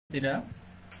শিক্ষার্থীরা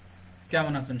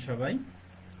কেমন আছেন সবাই?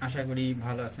 আশা করি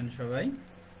ভালো আছেন সবাই।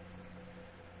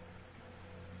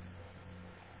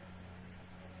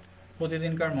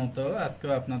 প্রতিদিনকার মতো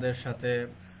আজকেও আপনাদের সাথে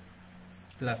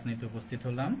ক্লাস নিতে উপস্থিত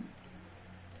হলাম।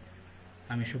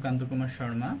 আমি সুকান্ত কুমার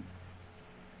শর্মা,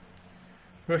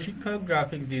 প্রশিক্ষক,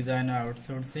 গ্রাফিক্স ডিজাইন ও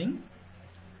আউটসোর্সিং,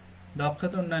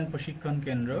 দক্ষতা উন্নয়ন প্রশিক্ষণ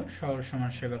কেন্দ্র, শহর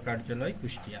সমাজসেবা কার্যালয়,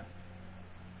 কুষ্টিয়া।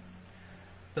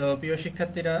 তো প্রিয়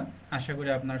শিক্ষার্থীরা, আশা করি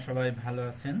আপনারা সবাই ভালো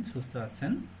আছেন, সুস্থ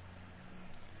আছেন।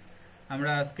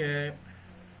 আমরা আজকে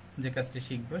যে কাজটি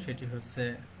শিখব সেটি হচ্ছে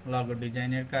লগো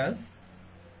ডিজাইনের কাজ।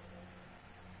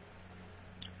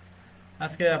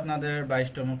 আজকে আপনাদের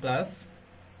 22তম ক্লাস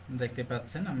দেখতে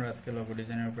পাচ্ছেন। আমরা আজকে লগো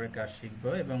ডিজাইনের উপরে কাজ শিখব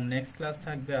এবং নেক্সট ক্লাস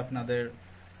থাকবে আপনাদের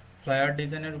ফ্লায়ার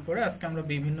ডিজাইনের উপরে। আজকে আমরা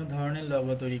বিভিন্ন ধরনের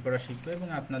লগো তৈরি করা শিখব এবং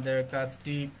আপনাদের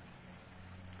কাজটি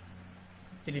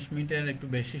 30 মিনিটের একটু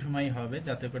বেশি সময় হবে,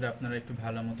 যাতে করে আপনারা একটু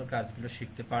ভালো মতো কাজগুলো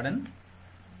শিখতে পারেন।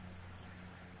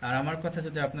 আর আমার কথা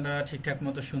যদি আপনারা ঠিকঠাক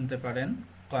মতো শুনতে পারেন,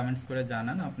 কমেন্টস করে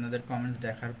জানান। আপনাদের কমেন্টস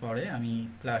দেখার পরে আমি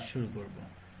ক্লাস শুরু করব।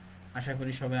 আশা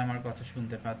করি সবাই আমার কথা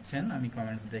শুনতে পাচ্ছেন। আমি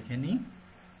কমেন্টস দেখে নিই।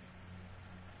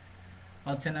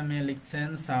 নামে লিখছেন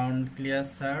সাউন্ড ক্লিয়ার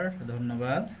স্যার,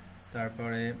 ধন্যবাদ।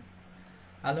 তারপরে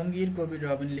আলমগীর কবির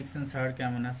রবিন লিখছেন স্যার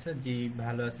কেমন আছে? জি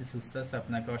ভালো আছি, সুস্থ আছে,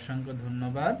 আপনাকে অসংখ্য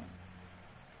ধন্যবাদ।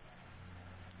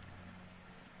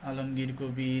 আলমগীর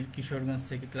কবির কিশোরগঞ্জ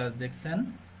থেকে ক্লাস দেখছেন।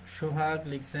 সোহাগ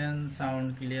লিখছেন সাউন্ড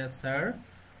ক্লিয়ার স্যার,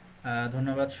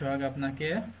 ধন্যবাদ সোহাগ আপনাকে।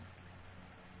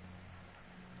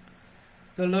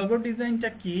 তো লোগো ডিজাইনটা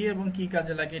কি এবং কি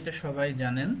কাজে লাগে এটা সবাই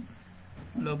জানেন।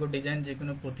 লোগো ডিজাইন যে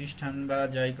কোনো প্রতিষ্ঠান বা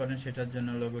যাই করেন সেটার জন্য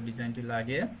লোগো ডিজাইনটি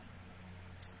লাগে।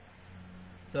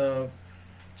 তো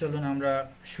চলুন আমরা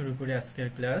শুরু করি আজকের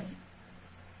ক্লাস।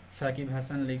 সাকিব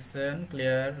হাসান লিখছেন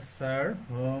ক্লিয়ার স্যার,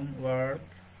 হোমওয়ার্ক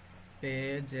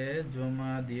পেজে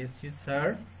জমা দিয়েছি স্যার।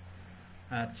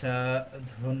 আচ্ছা,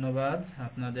 ধন্যবাদ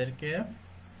আপনাদেরকে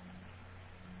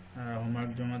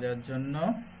হোমওয়ার্ক জমা দেওয়ার জন্য।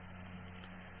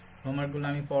 হোমওয়ার্কগুলো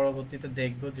আমি পরবর্তীতে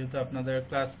দেখব, যেহেতু আপনাদের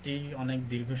ক্লাসটি অনেক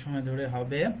দীর্ঘ সময় ধরে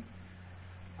হবে।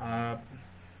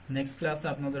 নেক্সট ক্লাসে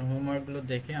আপনাদের হোমওয়ার্কগুলো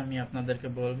দেখে আমি আপনাদেরকে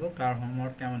বলবো কার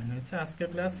হোমওয়ার্ক কেমন হয়েছে। আজকের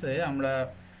ক্লাসে আমরা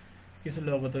কিছু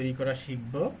লোগো তৈরি করা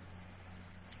শিখব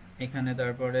এখানে।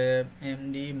 তারপরে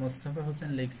এমডি মোস্তফা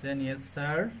হোসেন লিখছেন ইয়েস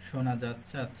স্যার, শোনা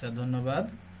যাচ্ছে। আচ্ছা, ধন্যবাদ।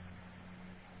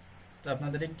 তো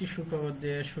আপনাদের একটি সুখবর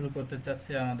দিয়ে শুরু করতে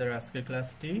চাচ্ছি আমাদের আজকের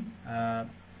ক্লাসটি।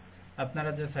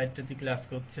 আপনারা যে সাইটটাতে ক্লাস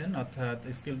করছেন অর্থাৎ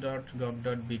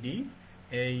skill.gov.bd,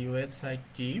 এই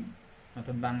ওয়েবসাইটটি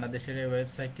অর্থাৎ বাংলাদেশের এই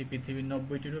ওয়েবসাইটটি পৃথিবীর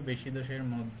 90টিরও বেশি দেশের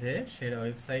মধ্যে সেরা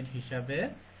ওয়েবসাইট হিসাবে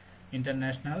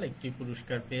ইন্টারন্যাশনাল একটি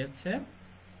পুরস্কার পেয়েছে,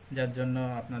 যার জন্য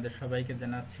আপনাদের সবাইকে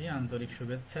জানাচ্ছি আন্তরিক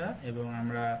শুভেচ্ছা এবং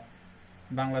আমরা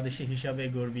বাংলাদেশি হিসাবে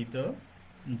গর্বিত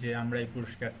যে আমরা এই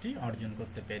পুরস্কারটি অর্জন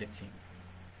করতে পেরেছি।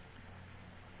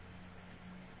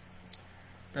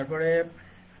 তারপরে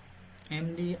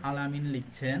এমডি আলামিন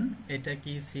লিখছেন এটা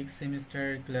কি 6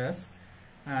 সেমিস্টারের ক্লাস?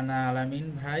 না আলামিন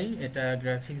ভাই, এটা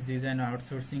গ্রাফিক্স ডিজাইন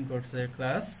আউটসোর্সিং কোর্সের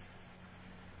ক্লাস।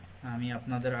 আমি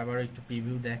আপনাদের আবার একটু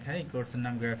প্রিভিউ দেখাই। কোর্সের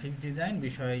নাম গ্রাফিক্স ডিজাইন,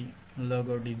 বিষয়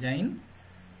লোগো ডিজাইন।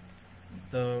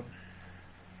 তো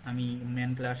আমি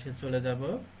মেন ক্লাসে চলে যাব।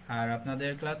 আর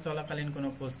আপনাদের ক্লাস চলাকালীন কোনো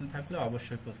প্রশ্ন থাকলে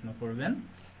অবশ্যই প্রশ্ন করবেন।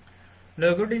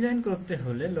 লোগো ডিজাইন করতে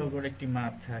হলে লোগোর একটি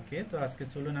মাপ থাকে। তো আজকে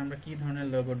চলুন আমরা কি ধরনের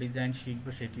লোগো ডিজাইন শিখব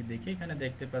সেটি দেখি। এখানে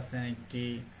দেখতে পাচ্ছেন একটি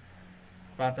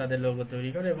পাতাদের লোগো তৈরি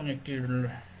করা এবং একটি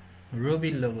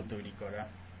রবির লোগো তৈরি করা।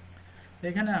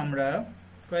 এখানে আমরা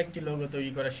কয়েকটি লোগো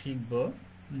তৈরি করা শিখব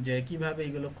যে কিভাবে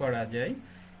এগুলো করা যায়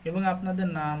এবং আপনাদের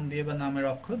নাম দিয়ে বা নামের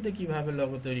অক্ষর দিয়ে কিভাবে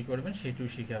লোগো তৈরি করবেন সেটিও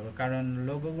শিখাবো। কারণ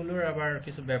লোগোগুলোর আবার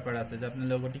কিছু ব্যাপার আছে যে আপনি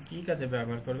লোগোটি কি কাজে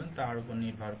ব্যবহার করবেন তার উপর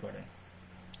নির্ভর করে।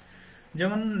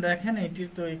 যেমন দেখেন, এটি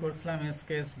তৈরি করছিলাম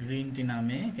এসকেএস গ্রিন টি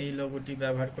নামে। এই লোগোটি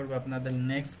ব্যবহার করব আপনাদের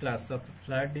নেক্সট ক্লাস অর্থাৎ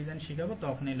ফ্লায়ার ডিজাইন শিখাবো,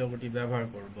 তখন এই লোগোটি ব্যবহার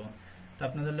করব। তো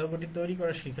আপনাদের লোগোটি তৈরি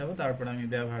করা শিখাবো, তারপর আমি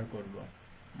ব্যবহার করব।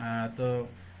 তো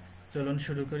চলুন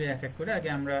শুরু করি এক এক করে। আগে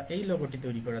আমরা এই লোগোটি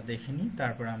তৈরি করা দেখে নিই,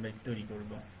 তারপর আমরা এটি তৈরি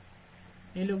করব।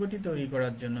 এই লোগোটি তৈরি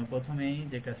করার জন্য প্রথমেই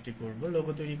যে কাজটি করব,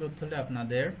 লোগো তৈরি করতে হলে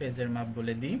আপনাদের পেজের মাপ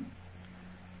বলে দিই।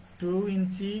 2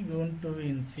 ইঞ্চি গুণ 2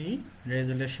 ইঞ্চি,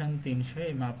 রেজুলেশন 300,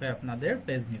 এই মাপে আপনাদের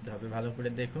পেজ নিতে হবে। ভালো করে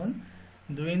দেখুন,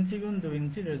 2 ইঞ্চি গুণ 2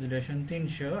 ইঞ্চি, রেজুলেশন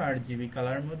 300, RGB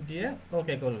কালার মোড দিয়ে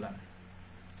ওকে করলাম।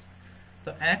 তো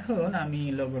এখন আমি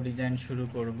লোগো ডিজাইন শুরু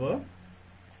করব।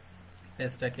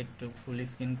 পেজটাকে একটু ফুল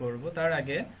স্ক্রিন করব। তার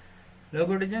আগে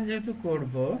লোগো ডিজাইন যেহেতু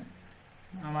করব,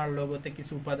 আমার লোগোতে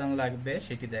কিছু উপাদান লাগবে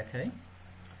সেটি দেখাই।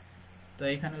 তো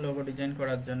এখানে লোগো ডিজাইন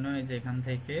করার জন্য এই যে এখান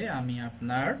থেকে আমি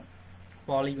আপনার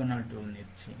পলিগনাল টুল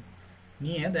নিচ্ছি।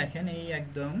 নিয়ে দেখেন এই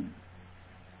একদম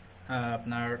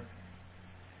আপনার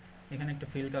এখানে একটা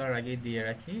ফিল কালার আগেই দিয়ে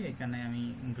রাখি, এখানে আমি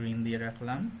গ্রিন দিয়ে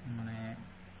রাখলাম, মানে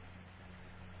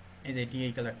এই যে এটি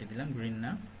এই কালারটি দিলাম, গ্রিন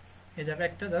না। এই জায়গায়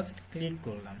একটা জাস্ট ক্লিক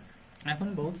করলাম। এখন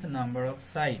বলছে নাম্বার অফ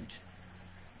সাইড,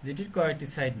 যেটির কয়টি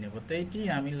সাইড নেব। তো এইটি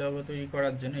আমি লোগো তৈরি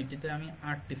করার জন্য এটিতে আমি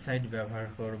 8টি সাইড ব্যবহার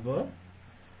করব,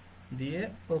 দিয়ে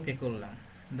ওকে করলাম।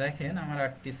 দেখেন আমার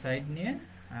 8টি সাইড নিয়ে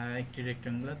একটি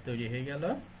রেক্টেঙ্গুলার তৈরি হয়ে গেল।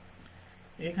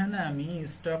 এখানে আমি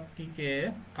স্টকটিকে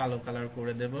কালো কালার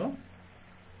করে দেব,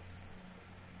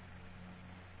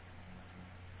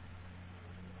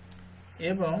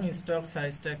 এবং স্টক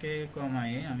সাইজটাকে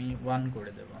কমায়ে আমি 1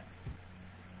 করে দেব।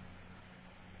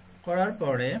 করার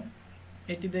পরে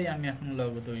এটিতেই আমি এখন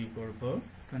লোগো তৈরি করব।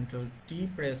 কন্ট্রোল টি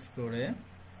প্রেস করে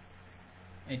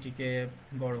এটিকে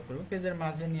বড় করব, পেজের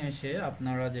মাঝে নিয়ে এসে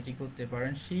আপনারা যেটি করতে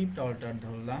পারেন, শিফট অল্টার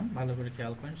ধরলাম, ভালো করে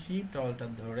খেয়াল করেন, শিফট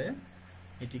অল্টার ধরে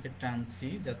এটিকে টানছি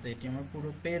যাতে এটি আমার পুরো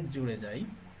পেজ জুড়ে যায়,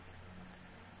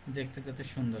 দেখতে যাতে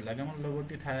সুন্দর লাগে। আমার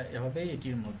লোগোটি হবে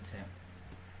এটির মধ্যে।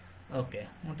 ওকে,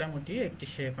 মোটামুটি একটি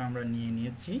শেপ আমরা নিয়ে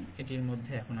নিয়েছি, এটির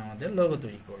মধ্যে এখন আমাদের লোগো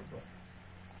তৈরি করব।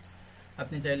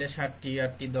 আপনি চাইলে 7টি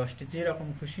 8টি 10টি যেরকম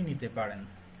খুশি নিতে পারেন।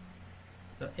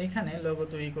 তো এখানে লোগো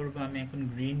তৈরি করব আমি এখন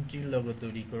গ্রিন টির লোগো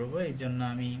তৈরি করব। এই জন্য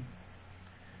আমি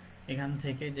এখান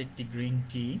থেকে যে একটি গ্রিন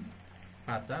টি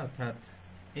পাতা, অর্থাৎ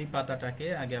এই পাতাটাকে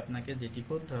আগে আপনাকে যেটি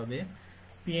করতে হবে,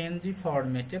 পিএনজি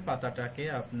ফরম্যাটে পাতাটাকে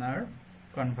আপনার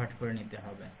কনভার্ট করে নিতে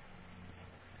হবে।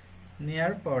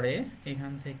 নেয়ার পরে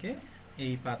এখান থেকে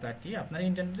এই পাতাটি আপনার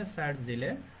ইন্টারনেটে সার্চ দিলে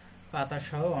পাতা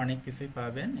সহ অনেক কিছুই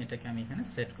পাবেন। এটাকে আমি এখানে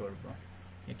সেট করব,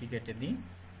 এটি কেটে দিই।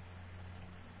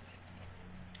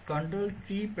 কন্ট্রোল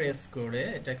টি প্রেস করে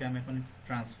এটাকে আমি এখন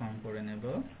ট্রান্সফর্ম করে নেব।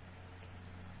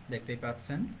 দেখতেই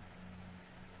পাচ্ছেন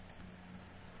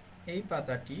এই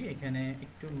পাতাটি এখানে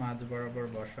একটু মাঝ বরাবর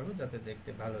বসাবো যাতে দেখতে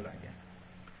ভালো লাগে।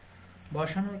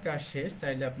 বসানোর কাজ শেষ,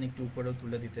 চাইলে আপনি একটু উপরেও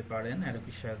তুলে দিতে পারেন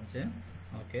অ্যারোর সাহায্যে।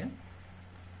 ওকে,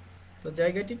 তো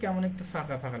জায়গাটি কেমন একটু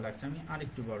ফাঁকা ফাঁকা লাগছে, আমি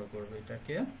আরেকটু বড় করব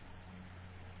এটাকে,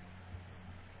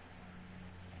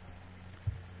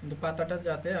 কিন্তু পাতাটা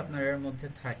যাতে আপনার এর মধ্যে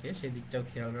থাকে সেই দিকটাও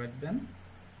খেয়াল রাখবেন।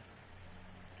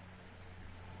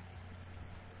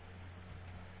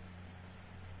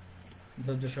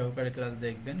 ধৈর্য সহকারে ক্লাস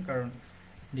দেখবেন, কারণ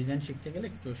ডিজাইন শিখতে গেলে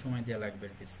একটু সময় দেওয়া লাগবে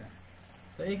এর পিছে।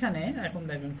 তো এখানে এখন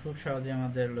দেখবেন খুব সহজে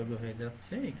আমাদের লোগো হয়ে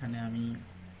যাচ্ছে। এখানে আমি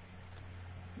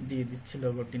দিয়ে দিচ্ছি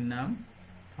লোগোটির নাম,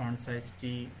 ফন্ট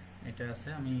সাইজটি এটা আছে,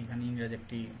 আমি এখানে ইংরেজি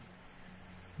একটি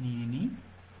নিয়ে নিই।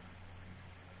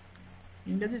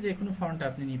 ইংরেজি যে কোনো ফন্ট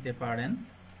আপনি নিতে পারেন,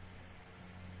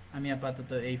 আমি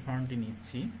আপাতত এই ফন্টটি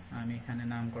নিচ্ছি। আমি এখানে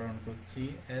নামকরণ করছি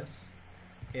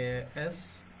SKS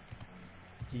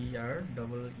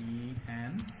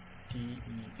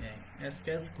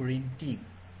গ্রিন টি।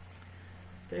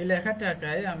 তো এই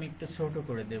লেখাটাকে আমি একটু ছোট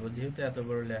করে দেব, যেহেতু এত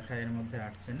বড় লেখা এর মধ্যে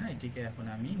আসছে না। এটিকে এখন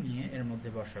আমি নিয়ে এর মধ্যে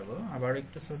বসাবো, আবার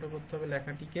একটু ছোট করতে হবে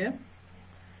লেখাটিকে,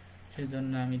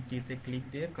 সেজন্য আমি টিতে ক্লিক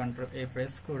দিয়ে কন্ট্রোল এ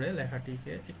প্রেস করে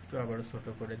লেখাটিকে একটু আবার ছোট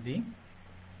করে দিই।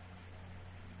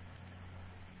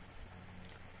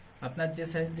 আপনার যে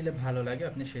সাইজ দিলে ভালো লাগে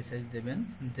আপনি সেই সাইজ দেবেন।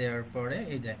 দেওয়ার পরে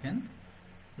এই দেখেন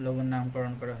লোগোর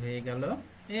নামকরণ করা হয়ে গেল।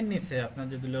 এর নিচে আপনার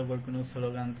যদি লোগোর কোনো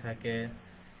স্লোগান থাকে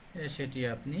সেটি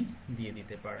আপনি দিয়ে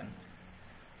দিতে পারেন।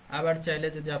 আবার চাইলে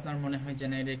যদি আপনার মনে হয় যে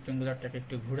না এই রেক্টেঙ্গুলারটাকে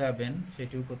একটু ঘোরাবেন,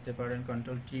 সেটিও করতে পারেন।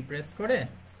 কন্ট্রোল টি প্রেস করে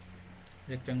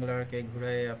রেক্টেঙ্গুলারকে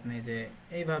ঘুরিয়ে আপনি যে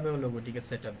এইভাবেও লোগোটিকে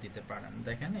সেটআপ দিতে পারেন।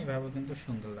 দেখেন এইভাবেও কিন্তু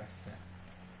সুন্দর লাগছে।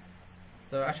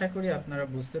 তো আশা করি আপনারা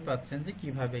বুঝতে পাচ্ছেন যে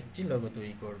কিভাবে একটি লোগো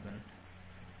তৈরি করবেন।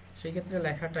 সেই ক্ষেত্রে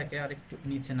লেখাটাকে আরেকটু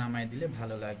নিচে নামাই দিলে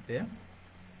ভালো লাগবে।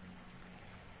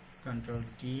 কন্ট্রোল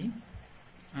টি,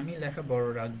 আমি লেখা বড়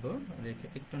রাখবো, রেখে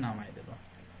একটু নামাই দেব।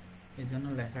 এই জন্য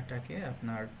লেখাটাকে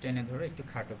আপনার টেনে ধরে একটু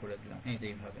খাটো করে দিলাম, এই যে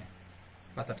এইভাবে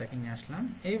পাতাটাকে নিয়ে আসলাম।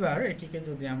 এইবার এটিকে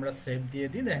যদি আমরা সেভ দিয়ে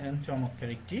দিই, দেখেন চমৎকার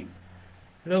একটি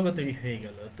লোগো তৈরি হয়ে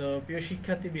গেল। তো প্রিয়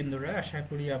শিক্ষার্থী বিন্দুরা, আশা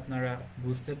করি আপনারা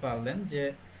বুঝতে পারলেন যে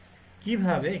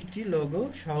কিভাবে একটি লোগো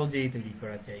সহজেই তৈরি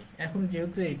করা যায়। এখন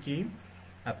যেহেতু এটি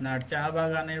আপনার চা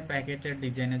বাগানের প্যাকেটের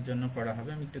ডিজাইনের জন্য করা হবে,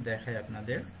 আমি একটু দেখাই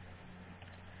আপনাদের।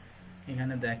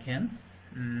 এখানে দেখেন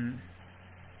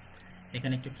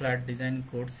এখানে একটি ফ্ল্যাট ডিজাইন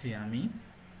করছি আমি,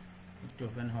 একটু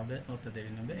ওপেন হবে, অত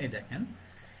দেরি নেবে। এই দেখেন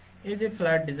এই যে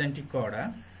ফ্ল্যাট ডিজাইনটি করা,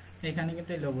 এখানে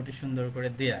কিন্তু এই লোগোটি সুন্দর করে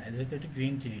দেয়া, যেহেতু এটি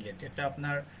গ্রিন টি রিলেটেড। এটা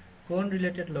আপনার কোন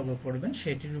রিলেটেড লোগো করবেন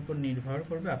সেটির উপর নির্ভর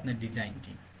করবে আপনার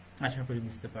ডিজাইনটি। আশা করি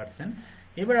বুঝতে পারছেন।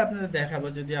 এবার আপনাদের দেখাবো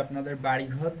যদি আপনাদের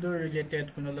বাড়িঘর রিলেটেড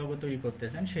কোনো লোগো তৈরি করতে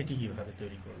চান সেটি কিভাবে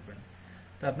তৈরি করবেন।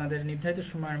 তো আপনাদের নির্ধারিত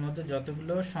সময়ের মধ্যে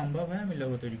যতগুলো সম্ভব হয় আমি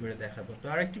লোগো তৈরি করে দেখাবো। তো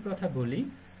আরেকটি কথা বলি,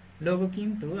 লোগো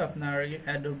কিন্তু আপনার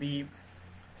অ্যাডোবি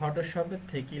ফটোশপের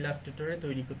থেকে ইলাস্ট্রেটরে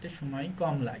তৈরি করতে সময়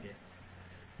কম লাগে।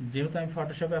 যেহেতু আমি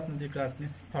ফটোশপে আপনাদের ক্লাস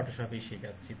নিচ্ছি, ফটোশপেই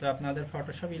শেখাচ্ছি, তো আপনাদের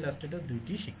ফটোশপ ইলাস্ট্রেটর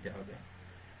দুইটি শিখতে হবে।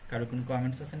 কারো কোনো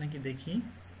কমেন্টস আছে নাকি দেখি?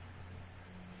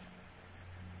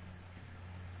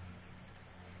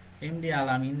 এমডি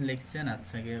আলামিন লিখছেন,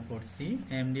 আচ্ছা গিয়ে পড়ছি।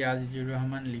 এমডি আজিজুর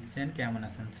রহমান লিখছেন, কেমন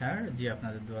আছেন স্যার? জি,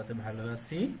 আপনাদের দোয়াতে ভালো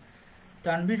আছি।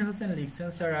 তানভীর হোসেন লিখছেন,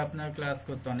 স্যার আপনার ক্লাস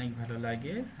করতে অনেক ভালো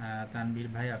লাগে। তানভীর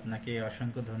ভাই, আপনাকে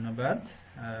অসংখ্য ধন্যবাদ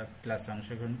ক্লাসে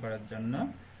অংশগ্রহণ করার জন্য।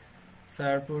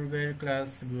 স্যার পূর্বের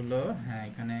ক্লাসগুলো হ্যাঁ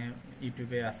এখানে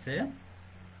ইউটিউবে আছে।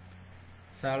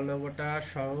 স্যার লোগোটা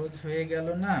সহজ হয়ে গেল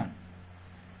না?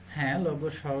 হ্যাঁ, লোগো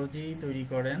সহজেই তৈরি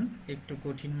করেন, একটু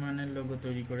কঠিন মানের লোগো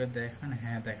তৈরি করে দেখান।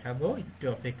 হ্যাঁ দেখাবো, একটু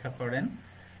অপেক্ষা করেন,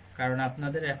 কারণ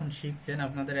আপনাদের এখন শিখছেন,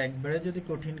 আপনাদের একবারে যদি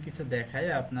কঠিন কিছু দেখায়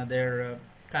আপনাদের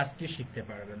কাজটি শিখতে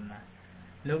পারবেন না।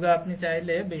 লোগো আপনি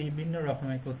চাইলে বিভিন্ন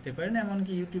রকমের করতে পারেন,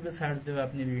 এমনকি ইউটিউবে সার্চ দিয়ে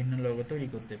আপনি বিভিন্ন লোগো তৈরি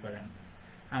করতে পারেন।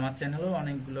 আমার চ্যানেলেও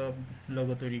অনেকগুলো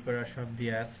লোগো তৈরি করার সব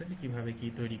দেওয়া আছে যে কিভাবে কি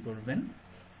তৈরি করবেন।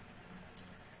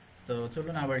 তো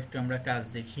চলুন আবার একটু আমরা কাজ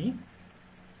দেখি।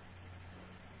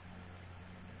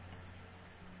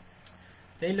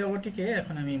 এই লোগোটিকে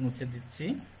এখন আমি মুছে দিচ্ছি।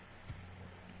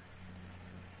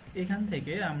 এখান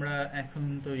থেকে আমরা এখন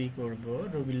তৈরি করব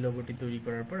রবির লোগোটি তৈরি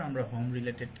করার পর আমরা হোম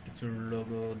রিলেটেড কিছু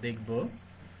লোগো দেখব।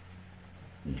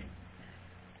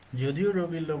 যদিও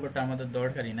রবির লোগোটা আমাদের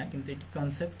দরকারি না, কিন্তু এটি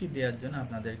কনসেপ্টটি দেওয়ার জন্য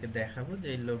আপনাদেরকে দেখাবো যে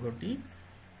এই লোগোটি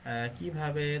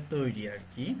কিভাবে তৈরি আর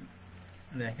কি।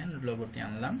 দেখেন লোগোটি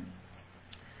আনলাম।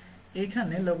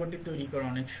 এখানে লোগোটি তৈরি করা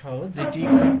অনেক সহজ, যেটি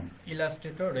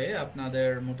ইলাস্ট্রেটরে আপনাদের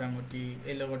মোটামুটি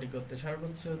এই লোগোটি করতে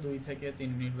সর্বোচ্চ 2 থেকে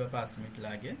 3 মিনিট বা 5 মিনিট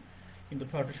লাগে, কিন্তু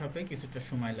ফটোশপে কিছুটা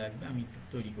সময় লাগবে। আমি একটু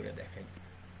তৈরি করে দেখাই।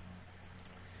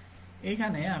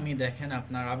 এখানে আমি দেখেন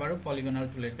আপনার আবারও পলিগনাল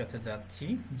টুলের কাছে যাচ্ছি,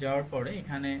 যাওয়ার পরে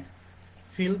এখানে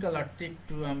ফিল কালারটি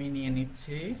একটু আমি নিয়ে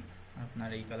নিচ্ছি। আপনার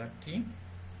এই কালারটি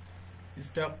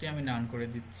স্টকটি আমি ডাউন করে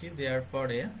দিচ্ছি, দেওয়ার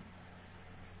পরে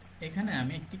এখানে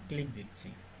আমি একটি ক্লিক দিচ্ছি।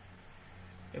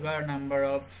 এবার নাম্বার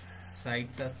অফ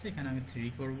সাইডস আছে, এখানে আমি 3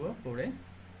 করব, করে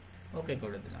ওকে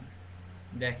করে দিলাম।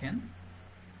 দেখেন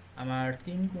আমার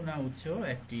 3 কোণা উচ্চ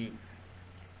একটি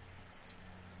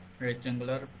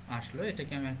রেক্ট্যাঙ্গুলার আসলো।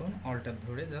 এটাকে আমি এখন অল্টার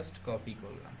ধরে জাস্ট কপি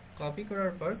করলাম। কপি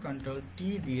করার পর কন্ট্রোল টি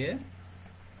দিয়ে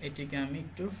এটিকে আমি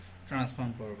একটু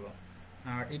ট্রান্সফর্ম করব।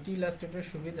 আর এটি ইলাস্ট্রেটর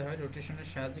সুবিধা হয় রোটেশনের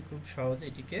সাহায্যে খুব সহজে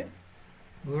এটিকে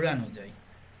ঘোরানো যায়।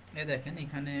 এ দেখেন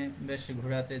এখানে বেশ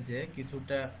ঘোরাতে যে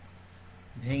কিছুটা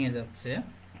ভেঙে যাচ্ছে,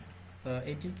 তো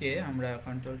এটিকে আমরা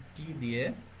কন্ট্রোল টি দিয়ে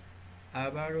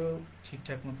আবারও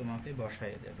ঠিকঠাক মতো মাপে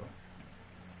বসাই দেব।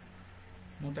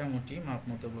 মোটামুটি মাপ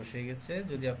মতো বসে গেছে।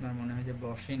 যদি আপনার মনে হয় যে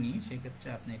বসেনি, সেক্ষেত্রে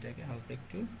আপনি এটাকে হালকা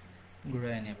একটু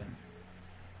ঘুরায় নেবেন।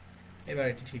 এবার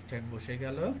এটি ঠিকঠাক বসে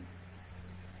গেল।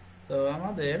 তো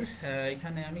আমাদের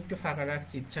এখানে আমি একটু ফাঁকা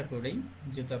রাখছি ইচ্ছা করেই,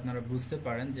 যেহেতু আপনারা বুঝতে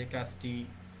পারেন যে কাজটি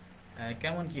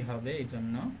কেমন কি হবে, এই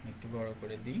জন্য একটু বড়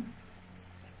করে দিই।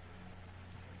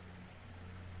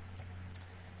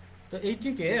 তো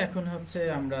এইটিকে এখন হচ্ছে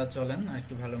আমরা চলেন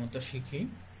একটু ভালো মতো শিখি।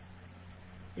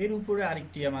 এর উপরে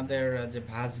আরেকটি আমাদের যে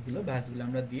ভাঁজগুলো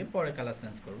আমরা দিয়ে পরে কালার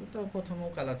চেঞ্জ করব। তো প্রথমেও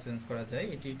কালার চেঞ্জ করা যায়,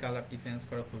 এটির কালারটি চেঞ্জ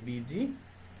করা খুব ইজি।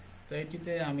 তো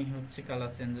এটিতে আমি হচ্ছে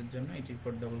কালার চেঞ্জের জন্য এটির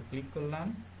উপর ডবল ক্লিক করলাম,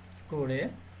 করে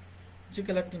যে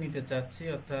কালারটি নিতে চাচ্ছি,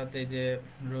 অর্থাৎ এই যে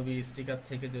রবি স্টিকার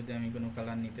থেকে যদি আমি কোনো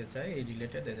কালার নিতে চাই এই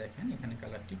রিলেটেড, দেখেন এখানে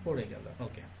কালারটি পড়ে গেল।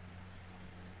 ওকে,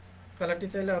 কালারটি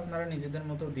চাইলে আপনারা নিজেদের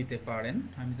মতো দিতে পারেন,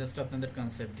 আমি জাস্ট আপনাদের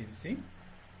কনসেপ্ট দিচ্ছি।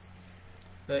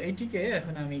 তো এইটিকে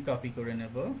এখন আমি কপি করে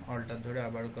নেব, অল্টার ধরে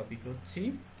আবারও কপি করছি।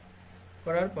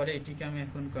 করার পরে এটিকে আমি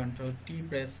এখন কন্ট্রোল টি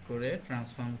প্রেস করে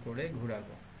ট্রান্সফর্ম করে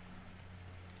ঘোরাবো,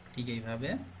 ঠিক এইভাবে।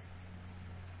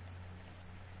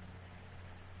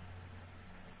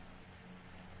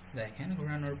 দেখেন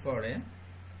ঘোরানোর পরে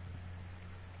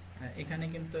এখানে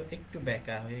কিন্তু একটু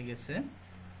বেঁকা হয়ে গেছে,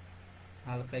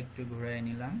 হালকা একটু ঘুরাই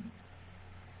নিলাম।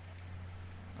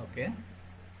 ওকে,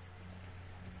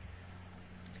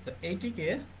 তো এইটিকে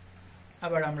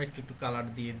আবার আমরা একটু একটু কালার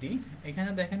দিয়ে দিই।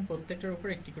 এখানে দেখেন প্রত্যেকটার উপর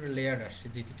একটি করে লেয়ার আসছে,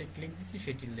 যেটিতে ক্লিক দিচ্ছি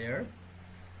সেটি লেয়ার।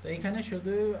 তো এখানে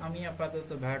শুধু আমি আপাতত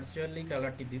ভার্চুয়ালি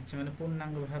কালারটি দিচ্ছি, মানে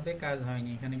পূর্ণাঙ্গভাবে কাজ হয়নি,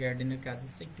 এখানে গার্ডেনের কাজ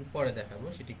আছে, একটু পরে দেখাবো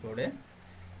সেটি করে।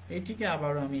 এইটিকে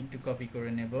আবারও আমি একটু কপি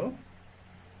করে নেব।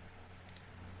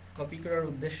 কপি করার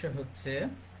উদ্দেশ্য হচ্ছে,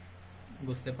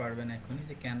 বুঝতে পারবেন এখনই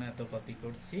যে কেন এত কপি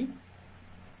করছি,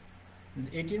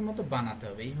 এটির মতো বানাতে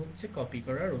হবে, এই হচ্ছে কপি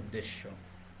করার উদ্দেশ্য।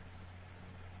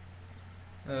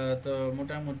 তো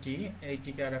মোটামুটি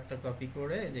এইটিকে আর একটা কপি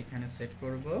করে যেখানে সেট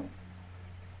করব,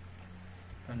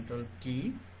 কন্ট্রোল টি,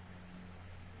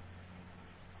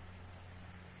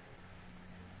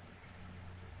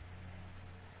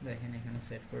 দেখেন এখানে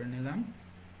সেট করে নিলাম।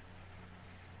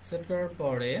 সেট করার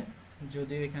পরে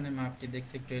যদিও এখানে মাপটি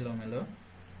দেখছি একটু এলোমেলো।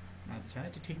 আচ্ছা,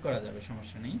 এটি ঠিক করা যাবে,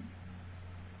 সমস্যা নেই।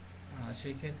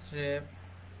 সেই ক্ষেত্রে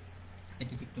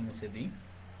এটিকে একটু মুছে দিই।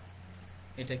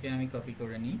 এটাকে আমি কপি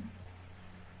করে নিই,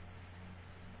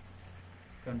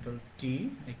 কন্ট্রোল টি,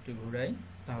 একটু ঘুরাই,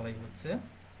 তাহলেই হচ্ছে।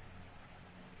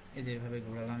 এই যে এভাবে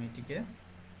ঘোরালাম, এটিকে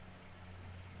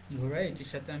ঘুরাই, এটির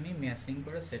সাথে আমি ম্যাচিং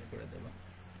করে সেট করে দেব।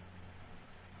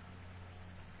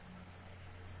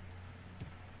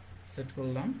 সেট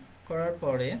করলাম, করার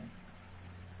পরে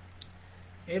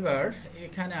এবার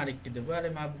এখানে আরেকটি দেবো। আর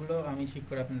এই মাপগুলো আমি ঠিক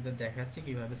করে আপনাদের দেখাচ্ছি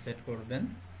কিভাবে সেট করবেন।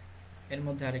 এর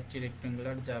মধ্যে আরেকটি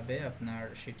রেক্টেঙ্গুলার যাবে আপনার,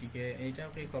 সেটিকে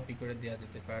এইটাকে কপি করে দেওয়া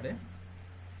যেতে পারে।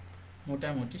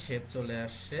 মোটামুটি শেপ চলে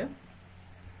আসছে।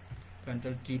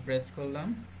 কন্ট্রোল টি প্রেস করলাম,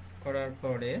 করার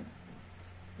পরে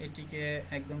এটিকে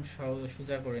একদম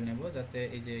সোজা করে নেব, যাতে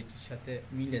এই যে এটির সাথে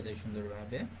মিলে যায়,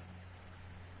 সুন্দরভাবে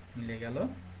মিলে গেল।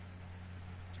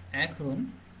 এখন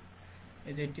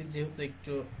এই যে এটি যেহেতু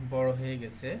একটু বড় হয়ে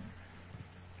গেছে,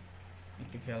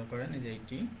 একটু খেয়াল করেন, এই যে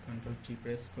এটি কন্ট্রোল টি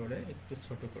প্রেস করে একটু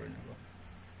ছোট করে নেব।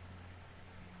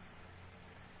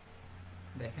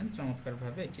 দেখেন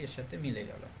চমৎকারভাবে এটি এর সাথে মিলে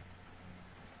গেল।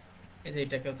 এই যে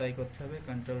এটাকেও তাই করতে হবে,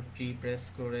 কন্ট্রোল টি প্রেস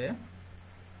করে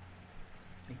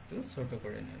একটু ছোট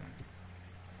করে নিলাম।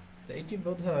 তো এটি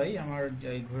বোধহয় আমার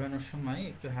ঘোরানোর সময়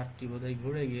একটু হাতটি বোধহয়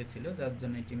ঘুরে গিয়েছিল, যার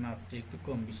জন্য এটি মাপটি একটু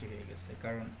কম বেশি হয়ে গেছে।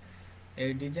 কারণ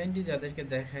এই ডিজাইনটি যাদেরকে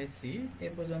দেখাইছি এ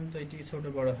পর্যন্ত এটি ছোট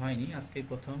বড় হয়নি, আজকে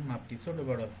প্রথম মাপটি ছোট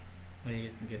বড় হয়ে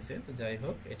গেছে। তো যাই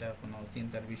হোক, এটা কোনো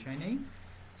চিন্তার বিষয় নেই,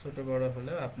 ছোট বড়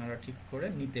হলেও আপনারা ঠিক করে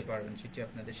নিতে পারবেন, সেটি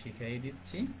আপনাদের শিখিয়ে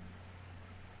দিচ্ছি।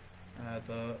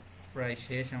 তো প্রায়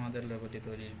শেষ আমাদের লোগোটি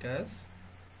তৈরির কাজ।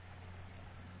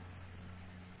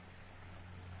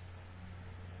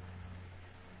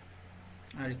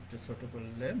 আর একটু ছোট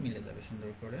করলে মিলে যাবে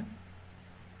সুন্দর করে।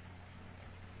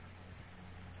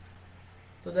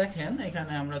 তো দেখেন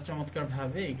এখানে আমরা চমৎকার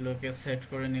ভাবে এগুলোকে সেট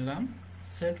করে নিলাম।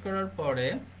 সেট করার পরে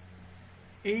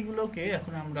এইগুলোকে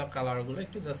এখন আমরা কালারগুলো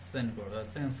একটু জাস্ট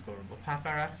চেঞ্জ করব।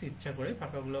 ফাঁকা রাখছি ইচ্ছা করে,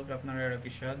 ফাঁকাগুলোকে আপনারা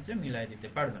এরকম সাহায্যে মিলাই দিতে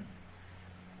পারবেন।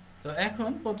 তো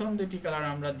এখন প্রথম দুটি কালার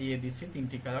আমরা দিয়ে দিচ্ছি,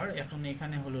 তিনটি কালার। এখন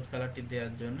এখানে হলুদ কালারটি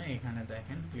দেওয়ার জন্য এখানে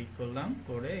দেখেন ক্লিক করলাম,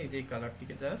 করে এই যে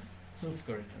কালারটিকে জাস্ট চুজ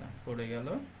করে নিলাম, পড়ে গেল।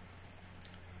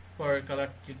 পরের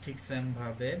কালারটি ঠিক সেম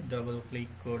ভাবে ডবল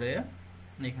ক্লিক করে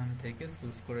এখান থেকে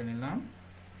চুজ করে নিলাম।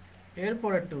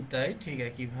 এরপরে টুটাই ঠিক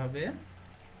একইভাবে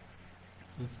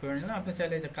চুজ করে নিলাম। আপনি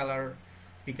চাইলে যে কালার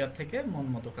পিকার থেকে মন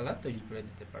মতো কালার তৈরি করে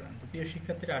দিতে পারেন। তো প্রিয়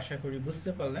শিক্ষার্থীরা, আশা করি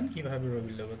বুঝতে পারলেন কিভাবে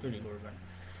রবির লোগো তৈরি করবেন।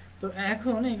 তো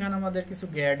এখন এখানে আমাদের কিছু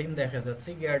গ্রেডিং দেখা যাচ্ছে,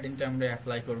 গ্রেডিংটা আমরা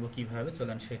অ্যাপ্লাই করব কিভাবে,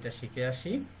 চলেন সেটা শিখে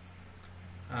আসি।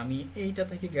 আমি এইটা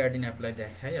থেকে গ্রেডিং অ্যাপ্লাই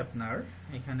দেখাই আপনার।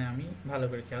 এখানে আমি ভালো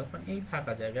করে খেয়াল করেন, এই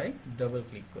ফাঁকা জায়গায় ডবল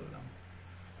ক্লিক করলাম,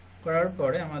 করার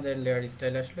পরে আমাদের লেয়ার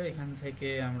স্টাইল আসলো। এখান থেকে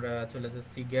আমরা চলে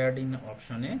যাচ্ছি গ্রেডিং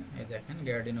অপশনে। এই দেখেন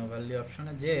গ্রেডিং ওভারলি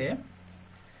অপশনে, যে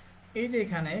এই যে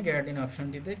এখানে গ্রেডিং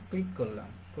অপশনটিতে ক্লিক করলাম,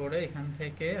 করে এখান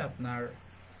থেকে আপনার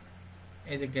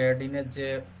এই যে গ্রেডিং এর যে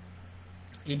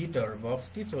এডিটর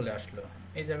বক্সটি চলে আসলো,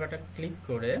 এই জায়গাটা ক্লিক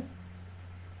করে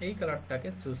এই কালারটাকে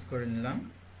চুজ করে নিলাম,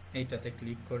 এইটাতে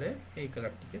ক্লিক করে এই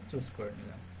কালারটিকে চুজ করে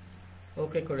নিলাম,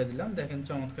 ওকে করে দিলাম। দেখেন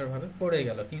চমৎকার ভাবে পড়ে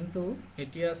গেল, কিন্তু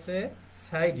এটি আছে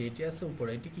সাইডে, এটি আছে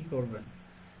উপরে। এটি কি করবেন,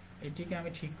 এটিকে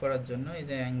আমি ঠিক করার জন্য এই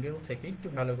যে অ্যাঙ্গেল থেকে একটু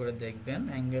ভালো করে দেখবেন,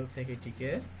 অ্যাঙ্গেল থেকে এটিকে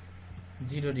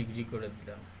 0 ডিগ্রি করে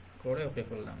দিলাম, করে ওকে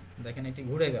করলাম। দেখেন এটি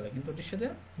ঘুরে গেল, কিন্তু ওটির সাথে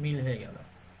মিল হয়ে গেল।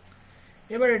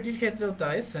 এবার এটির ক্ষেত্রেও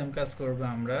তাই সেম কাজ করব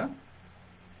আমরা।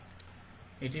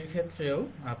 এটির ক্ষেত্রেও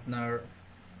আপনার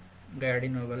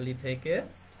গ্রেডিং ওভারলি থেকে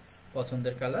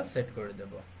পছন্দের কালার সেট করে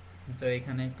দেব। তো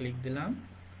এখানে ক্লিক দিলাম,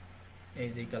 এই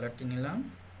যে কালারটি নিলাম,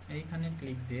 এইখানে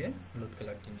ক্লিক দিয়ে হলুদ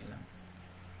কালারটি নিলাম।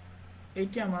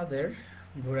 এইটি আমাদের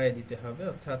ঘুরাই দিতে হবে,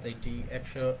 অর্থাৎ এটি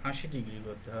 180 ডিগ্রি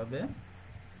করতে হবে।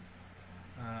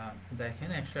 দেখেন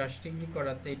 180 ডিগ্রি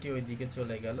করাতে এটি ওই দিকে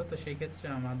চলে গেল। তো সেই ক্ষেত্রে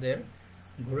আমাদের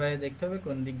ঘুরাই দেখতে হবে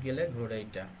কোন দিক গেলে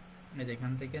ঘোরাইটা। এই যে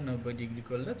এখান থেকে 90 ডিগ্রি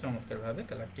করলে চমৎকারভাবে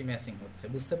কালারটি ম্যাচিং হচ্ছে।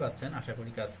 বুঝতে পারছেন আশা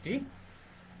করি কাজটি।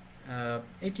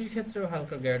 এটির ক্ষেত্রেও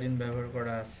হালকা গ্রেডিং ব্যবহার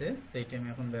করা আছে, তো এটি আমি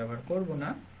এখন ব্যবহার করব না,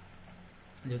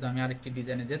 যেহেতু আমি আরেকটি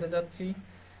ডিজাইনে যেতে যাচ্ছি।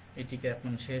 এটিকে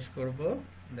এখন শেষ করব।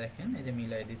 দেখেন এই যে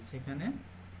মিলাই দিচ্ছি, এখানে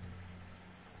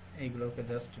এইগুলোকে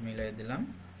জাস্ট মিলাই দিলাম।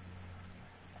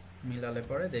 মিলালে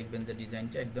পরে দেখবেন যে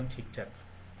ডিজাইনটা একদম ঠিকঠাক।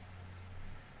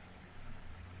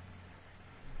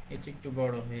 এটি একটু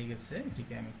বড় হয়ে গেছে,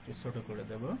 এটিকে আমি একটু ছোট করে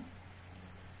দেব।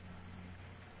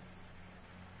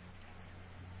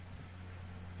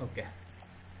 ওকে,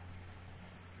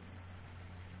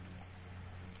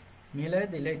 মিলাই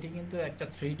দিলে এটি কিন্তু একটা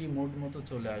 3D মোড মতো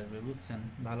চলে আসবে, বুঝছেন?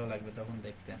 ভালো লাগবে তখন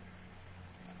দেখতে।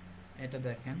 এটা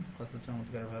দেখেন কত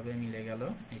চমৎকার ভাবে মিলে গেল,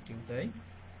 এটিও তাই।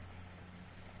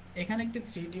 এখানে একটি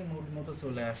 3D মোড মতো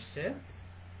চলে আসছে।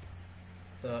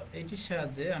 তো এটির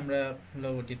সাহায্যে আমরা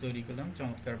লোগোটি তৈরি করলাম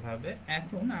চমৎকার ভাবে।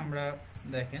 এখন আমরা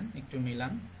দেখেন একটু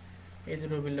মিলান, এই যে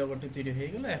রবির লোগোটি তৈরি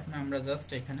হয়ে গেল। এখন আমরা জাস্ট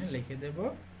এখানে লিখে দেব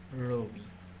রবি,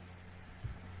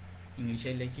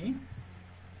 ইংলিশে লিখি।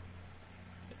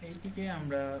 এইটিকে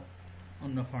আমরা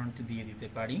অন্য ফন্ট দিয়ে দিতে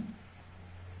পারি,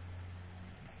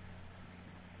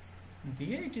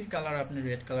 দিয়ে এটির কালার আপনি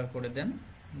রেড কালার করে দেন,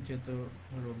 যেহেতু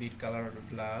রবির কালার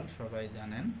লাল সবাই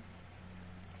জানেন।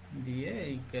 দিয়ে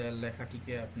এই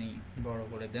লেখাটিকে আপনি বড়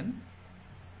করে দেন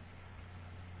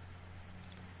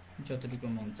যতটুকু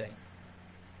মন চাই।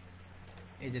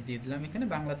 এই যে দিয়ে দিলাম, এখানে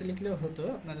বাংলাতে লিখলেও হতো,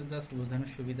 আপনাদের জাস্ট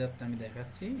বোঝানোর সুবিধার্থে আমি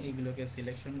দেখাচ্ছি। এইগুলোকে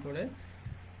সিলেকশন করে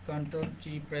কন্ট্রোল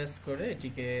টি প্রেস করে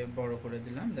এটিকে বড় করে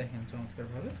দিলাম, দেখেন চমৎকার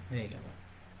ভাবে হয়ে গেল।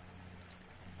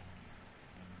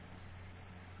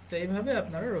 তো এইভাবে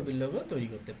আপনারা রবির লোগো তৈরি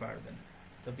করতে পারবেন।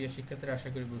 তো প্রিয় শিক্ষার্থীরা, আশা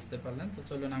করি বুঝতে পারলেন। তো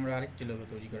চলুন আমরা আরেকটি লোগো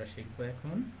তৈরি করা শিখবো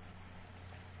এখন।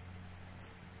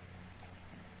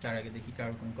 তার আগে দেখি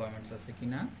কারো কোনো কমেন্টস আছে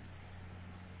কিনা।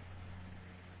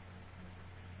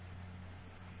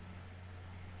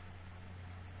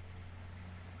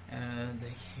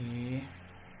 দেখি,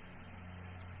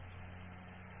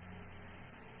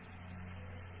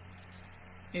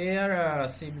 এআর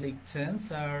আসিফ লিখছেন,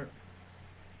 স্যার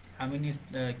আমি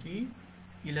কি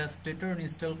ইলাস্ট্রেটর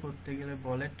ইনস্টল করতে গেলে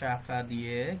বলে টাকা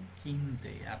দিয়ে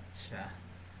কিনতে। আচ্ছা,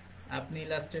 আপনি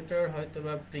ইলাস্ট্রেটর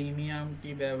হয়তোবা প্রিমিয়ামটি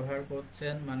ব্যবহার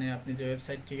করছেন, মানে আপনি যে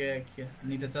ওয়েবসাইট থেকে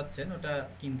নিতে চাচ্ছেন ওটা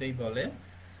কিনতেই বলে।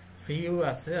 ফ্রিও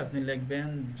আছে, আপনি লিখবেন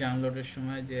ডাউনলোডের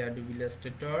সময় যে অ্যাডোবি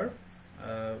ইলাস্ট্রেটর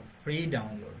ফ্রি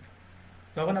ডাউনলোড,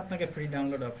 তখন আপনাকে ফ্রি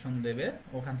ডাউনলোড অপশন দেবে,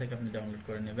 ওখান থেকে আপনি ডাউনলোড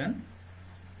করে নেবেন।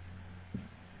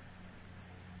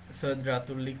 সৈয়দ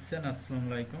রাতুল লিখছেন, আসসালামু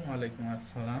আলাইকুম। ওয়ালাইকুম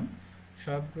আসসালাম।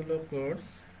 সবগুলো কোর্স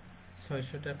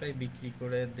 600 টাকায় বিক্রি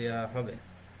করে দেয়া হবে।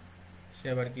 সে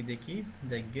আবার কি দেখি,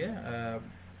 দেখবে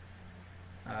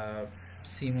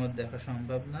সিমোড দেখা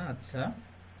সম্ভব না। আচ্ছা,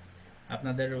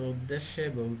 আপনাদের উদ্দেশ্যে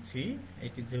বলছি,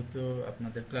 এটি যেহেতু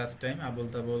আপনাদের ক্লাস টাইম, আবল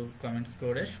তাবল কমেন্টস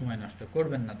করে সময় নষ্ট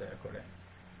করবেন না দয়া করে।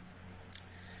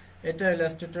 এটা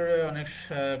ইলাস্ট্রেটরে অনেক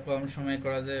কম সময়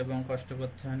করা যায় এবং কষ্ট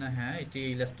করতে হয় না। হ্যাঁ, এটি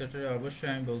ইলাস্ট্রেটরে অবশ্যই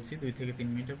আমি বলছি 2 থেকে 3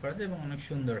 মিনিটে করা যায় এবং অনেক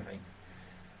সুন্দর হয়।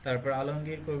 তারপর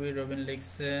আলমগীর কবির রবিন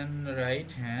লিখছেন, রাইট।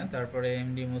 হ্যাঁ, তারপরে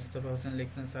এমডি মুস্তফা হোসেন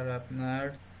লিখছেন, স্যার আপনার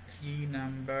 3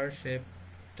 নাম্বার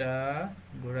শেপটা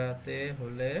ঘোরাতে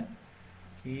হলে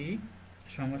কি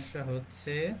সমস্যা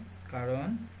হচ্ছে, কারণ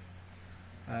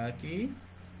কি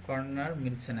কর্নার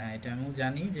মিলছে না। এটা আমি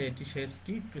জানি যে এটি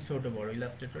শেপসটি একটু ছোট বড়,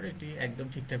 ইলাস্ট্রেটরে এটি একদম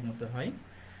ঠিকঠাক মতো হয়।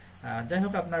 যাই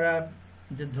হোক, আপনারা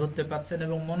যে ধরতে পাচ্ছেন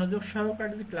এবং মনোযোগ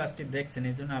সহকারে যে ক্লাসটি দেখছেন,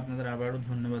 এই জন্য আপনাদের আবারও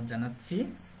ধন্যবাদ জানাচ্ছি।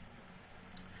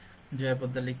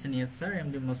 জয়পদ্মা লিখছেন, yes sir.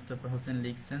 MD Mostafa Hossain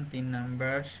লিখছেন, 3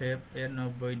 নাম্বার শেপ এর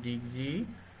 90 ডিগ্রি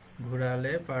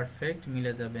ঘোরালে পারফেক্ট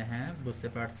মিলে যাবে। হ্যাঁ, বুঝতে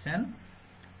পারছেন।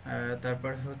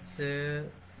 তারপর হচ্ছে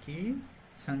কি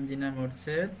সঞ্জিনা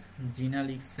মোরশেদ, জিনা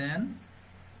লিখছেন,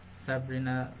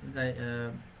 সাবরিনা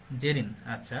জেরিন,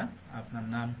 আচ্ছা আপনার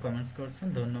নাম কমেন্টস করছেন,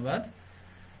 ধন্যবাদ।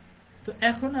 তো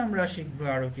এখন আমরা শিখবো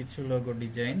আরো কিছু লোগো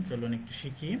ডিজাইন, চলুন একটু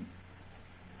শিখি।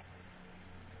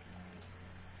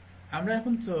 আমরা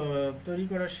এখন তৈরি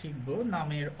করা শিখবো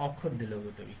নামের অক্ষর দিয়ে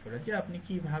লোগো তৈরি করা, যে আপনি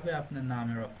কিভাবে আপনার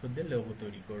নামের অক্ষর দিয়ে লোগো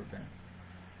তৈরি করবেন।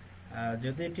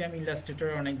 যদি এটি আমি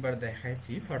ইলাস্ট্রেটরে অনেকবার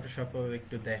দেখাইছি, ফটোশপেও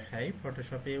একটু দেখাই,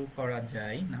 ফটোশপেও করা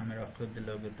যায় নামের অক্ষর দিয়ে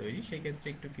লোগো তৈরি। সেক্ষেত্রে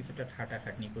একটু কিছুটা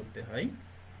খাটাখাটনি করতে হয়,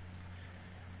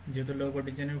 যেহেতু লোগো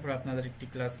ডিজাইনের উপর আপনাদের একটি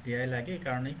ক্লাস দেওয়াই লাগে, এই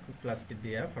কারণেই ক্লাসটি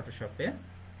দেওয়া ফটোশপে।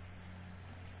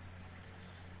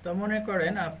 তো মনে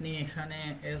করেন আপনি এখানে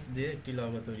এস দিয়ে একটি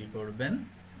লোগো তৈরি করবেন।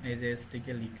 এই যে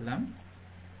এসটিকে লিখলাম,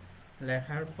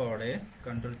 লেখার পরে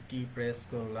কন্ট্রোল টি প্রেস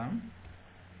করলাম,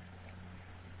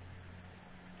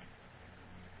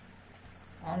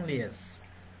 অনলি এস।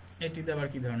 এটিতে আবার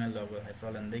কি ধরনের লোগো হয়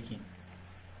চলেন দেখি।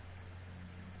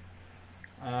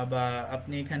 বা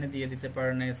আপনি এখানে দিয়ে দিতে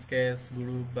পারেন স্কেচ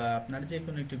গ্রুপ, বা আপনার যে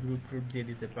কোনো একটি গ্রুপ দিয়ে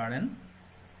দিতে পারেন।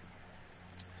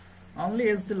 অনলি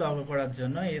এস দিয়ে লগো করার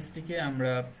জন্য এসটিকে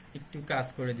আমরা একটু কাজ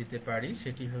করে দিতে পারি,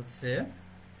 সেটি হচ্ছে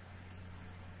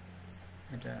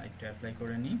এটা একটু অ্যাপ্লাই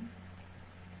করে নিই।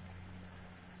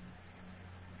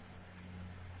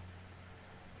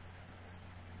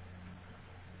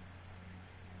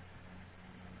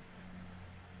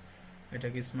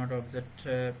 এটাকে স্মার্ট অবজেক্ট,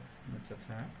 আচ্ছা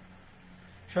থাক,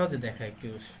 সহজে দেখা একটু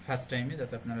ফার্স্ট টাইমে,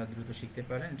 যাতে আপনারা দ্রুত শিখতে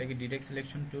পারেন। এটাকে ডিরেক্ট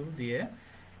সিলেকশন টুল দিয়ে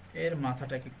এর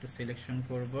মাথাটাকে একটু সিলেকশন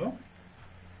করব,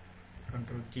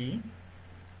 কন্ট্রোল টি,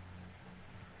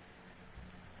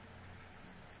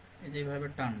 এই যে এইভাবে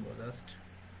টানবো জাস্ট,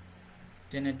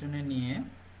 টেনে টুনে নিয়ে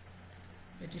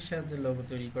এটির সাহায্যে লোগো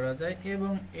তৈরি করা যায়,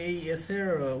 এবং এই এস এর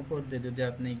উপর দিয়ে যদি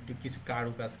আপনি একটু কিছু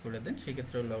কারু কাজ করে দেন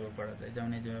সেক্ষেত্রেও লোগো করা যায়।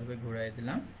 যেমন এই যেভাবে ঘুরাই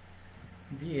দিলাম,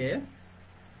 দিয়ে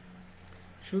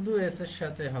শুধু এস এর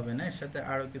সাথে হবে না, এর সাথে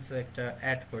আরো কিছু একটা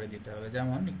অ্যাড করে দিতে হবে।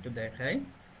 যেমন একটু দেখাই,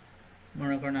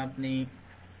 মনে করেন আপনি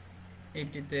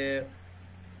এইটিতে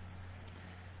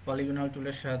পলিগনাল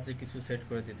টুলের সাহায্যে কিছু সেট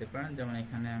করে দিতে পারেন। যেমন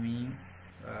এখানে আমি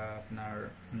আপনার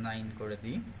 9 করে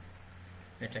দিই,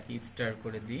 এটাকে স্টার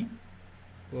করে দিই,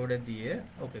 করে দিয়ে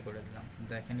ওকে করে দিলাম।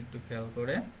 দেখেন একটু খেয়াল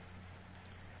করে,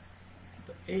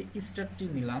 তো এই স্টারটি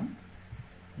নিলাম,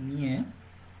 নিয়ে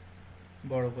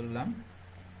বড় করলাম,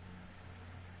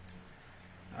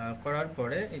 করার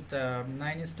পরে এটা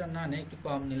 9 স্টার না নিয়ে একটু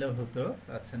কম নিলেও হতো।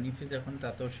 আচ্ছা নিচে যখন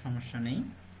তাতেও সমস্যা নেই।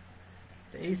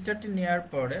 তো এই স্টারটি নেওয়ার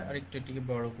পরে আরেকটু এটিকে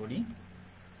বড় করি।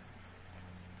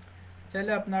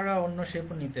 চাইলে আপনারা অন্য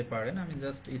শেপও নিতে পারেন, আমি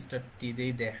জাস্ট স্টারটি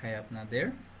দিয়েই দেখাই আপনাদের।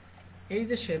 এই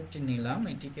যে শেপটি নিলাম,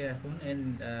 এটিকে এখন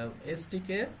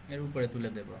এসটিকে এর উপরে তুলে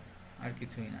দেব, আর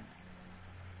কিছুই না।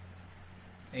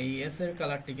 এই এস এর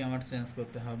কালারটিকে আমার চেঞ্জ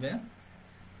করতে হবে।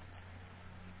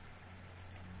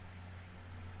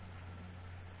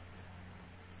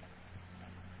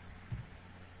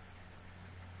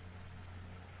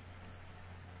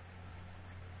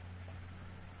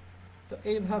 তো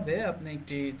এইভাবে আপনি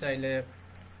একটি চাইলে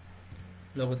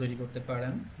লোগো তৈরি করতে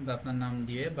পারেন, বা আপনার নাম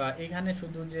দিয়ে, বা এখানে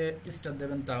শুধু যে স্টার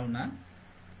দেবেন তাও না,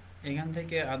 এখান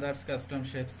থেকে আদার্স কাস্টম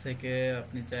শেপস থেকে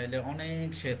আপনি চাইলে অনেক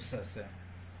শেপস আছে,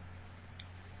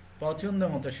 পছন্দ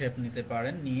মতো শেপ নিতে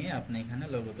পারেন, নিয়ে আপনি এখানে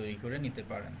লোগো তৈরি করে নিতে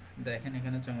পারেন। দেখেন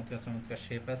এখানে চমৎকার চমৎকার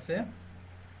শেপ আছে।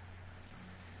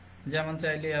 যেমন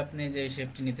চাইলে আপনি যে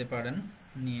শেপটি নিতে পারেন,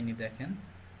 নিয়ে দেখেন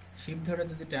শিপ ধরে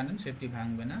যদি টানেন শেপটি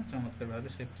ভাঙবে না। চমৎকারভাবে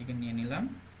শেপটিকে নিয়ে নিলাম,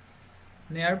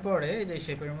 নেয়ার পরে এই যে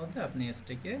শেপের মধ্যে আপনি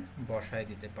এসটিকে বসায়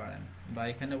দিতে পারেন, বা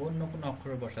এখানে অন্য কোনো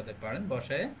অক্ষর বসাতে পারেন,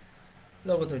 বসায়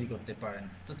লোগো তৈরি করতে পারেন।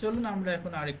 তো চলুন আমরা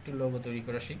এখন আরেকটু লোগো তৈরি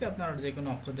করা শিখি। আপনারা যে কোনো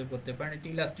অক্ষর দিয়ে করতে পারেন, এটি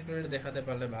ইলাস্ট্রেটরে দেখাতে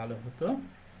পারলে ভালো হতো।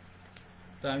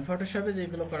 তো আমি ফটোশপে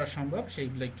যেগুলো করা সম্ভব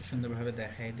সেইগুলো একটু সুন্দরভাবে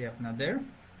দেখাই দিই আপনাদের।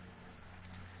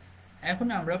 এখন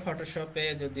আমরা ফটোশপে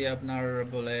যদি আপনার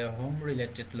বলে হোম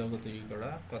রিলেটেড লোগো তৈরি করা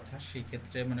কথা, সেই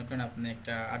ক্ষেত্রে মনে করেন আপনি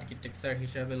একটা আর্কিটেকচার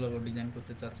হিসাবে লোগো ডিজাইন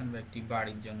করতে চাচ্ছেন, বা একটি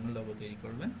বাড়ির জন্য লোগো তৈরি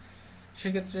করবেন,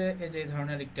 সেক্ষেত্রে এই যে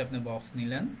ধরনের একটি আপনি বক্স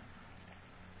নিলেন,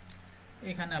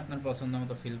 এখানে আপনার পছন্দ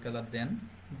মতো ফিল কালার দেন,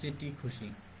 যেটি খুশি।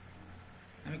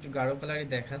 আমি একটু গাঢ় কালারই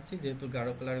দেখাচ্ছি, যেহেতু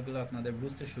গাঢ় কালারগুলো আপনাদের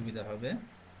বুঝতে সুবিধা হবে।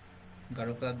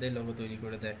 গাঢ় কালার দিয়ে লোগো তৈরি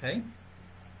করে দেখাই।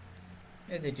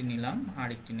 এই যেটি নিলাম,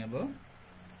 আরেকটি নেব,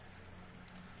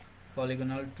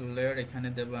 পলিগনাল টুলের এখানে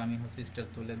দেব আমি স্টার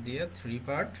তুলে দিয়ে 3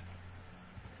 পার্ট।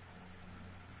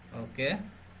 ওকে,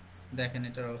 দেখেন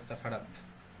এটার অবস্থা খারাপ,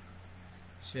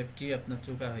 শেপটি আপনার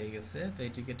চোকা হয়ে গেছে। তো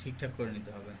এটিকে ঠিকঠাক করে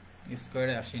নিতে হবে,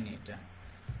 স্কোয়ারে আসেনি এটা।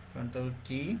 কন্ট্রোল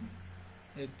টি,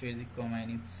 একটু এদিক কমাই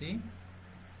নিচ্ছি,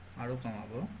 আরো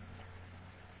কমাবো,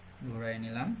 ঘোরাই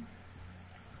নিলাম।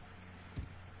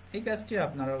 এই কাজটি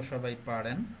আপনারাও সবাই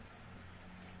পারেন।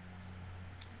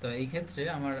 তো এই ক্ষেত্রে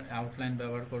আমার আউটলাইন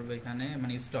ব্যবহার করবে এখানে,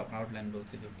 মানে স্টক আউটলাইন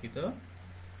বলছি, দুঃখিত।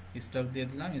 স্টক দিয়ে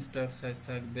দিলাম, স্টক সাইজ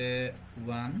থাকবে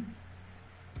 1।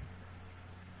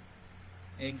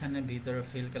 এইখানে ভিতরে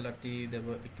ফিল কালারটি দেব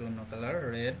একটু অন্য কালার,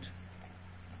 রেড।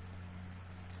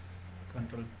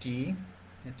 কন্ট্রোল টি,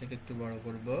 এটাকে একটু বড়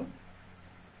করব,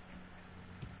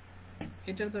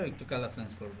 এটার তো একটু কালার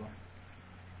চেঞ্জ করব।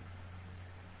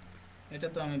 এটা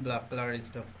তো আমি ব্ল্যাক কালার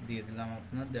স্টক দিয়ে দিলাম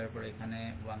আপনার, দেওয়ার পরে এখানে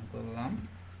 1 করলাম।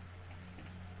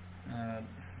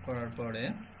 করার পরে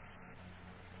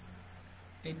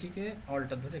এইটিকে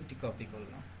অল্টা ধরে একটি কপি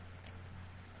করলাম,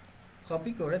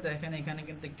 কপি করে দেখেন এখানে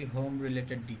কিন্তু একটি হোম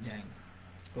রিলেটেড ডিজাইন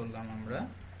করলাম আমরা।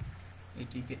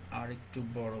 এটিকে আর একটু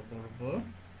বড় করব,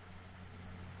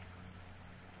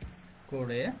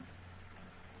 করে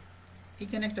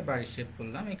এখানে একটা বাড়ির শেপ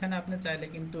করলাম। এখানে আপনি চাইলে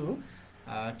কিন্তু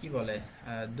কি বলে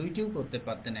দুইটিও করতে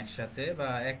পারতেন একসাথে, বা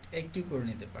একটি করে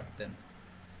নিতে পারতেন।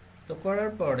 তো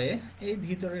করার পরে এই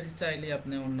ভিতরে চাইলে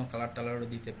আপনি অন্য কালার টালারও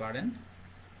দিতে পারেন।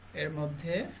 এর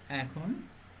মধ্যে এখন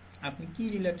আপনি কি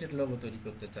রিলেটেড লোগো তৈরি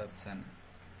করতে চাচ্ছেন,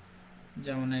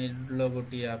 যেমন এই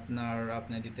লোগোটি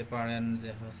আপনি দিতে পারেন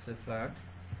যে হচ্ছে ফ্ল্যাট,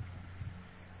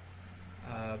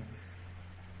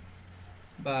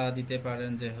 বা দিতে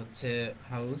পারেন যে হচ্ছে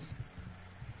হাউস।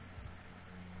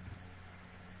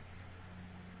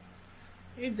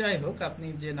 এই যাই হোক, আপনি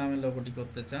যে নামে লোগোটি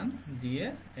করতে চান দিয়ে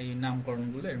এই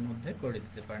নামকরণগুলো এর মধ্যে করে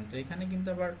দিতে পারেন। তো এখানে কিন্তু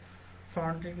আবার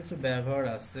ফন্টের কিছু ব্যবহার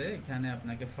আছে, এখানে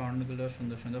আপনাকে ফন্টগুলো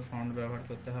সুন্দর সুন্দর ফন্ট ব্যবহার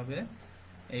করতে হবে।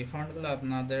 এই ফন্টগুলো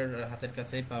আপনাদের হাতের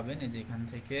কাছেই পাবেন, এই যে এখান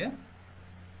থেকে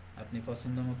আপনি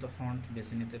পছন্দ মতো ফন্ট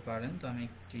বেছে নিতে পারেন। তো আমি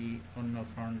একটি অন্য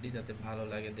ফন্ট দিই যাতে ভালো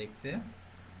লাগে দেখতে।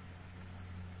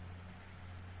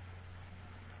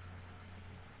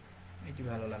 এটি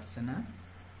ভালো লাগছে না।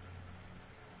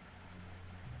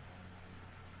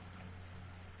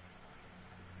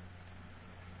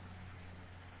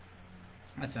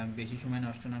 আচ্ছা, আমি বেশি সময়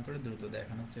নষ্ট না করে দ্রুত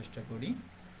দেখানোর চেষ্টা করি।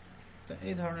 তো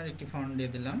এই ধরনের একটি ফন্ট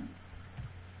দিয়ে দিলাম,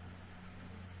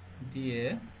 দিয়ে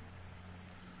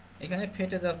এখানে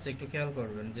ফেটে যাচ্ছে, একটু খেয়াল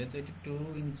করবেন, যেহেতু এটি 2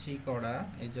 ইঞ্চি করা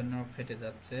এই জন্য ফেটে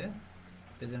যাচ্ছে।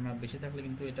 পেজের মাপ বেশি থাকলে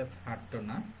কিন্তু এটা ফাটতো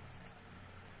না।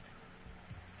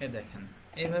 এ দেখেন,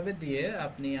 এইভাবে দিয়ে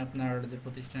আপনি আপনার যে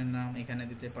প্রতিষ্ঠানের নাম এখানে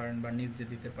দিতে পারেন বা নিচ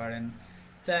দিয়ে দিতে পারেন।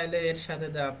 চাইলে এর সাথে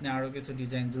আপনি আরো কিছু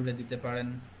ডিজাইন জুড়ে দিতে পারেন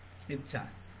ইচ্ছা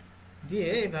দিয়ে।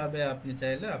 এইভাবে আপনি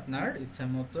চাইলে আপনার ইচ্ছা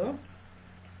মতো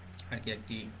আর কি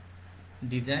একটি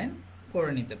ডিজাইন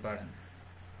করে নিতে পারেন।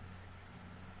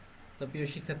 তো প্রিয়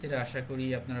শিক্ষার্থীরা, আশা করি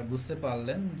আপনারা বুঝতে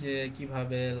পারলেন যে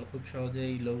কিভাবে খুব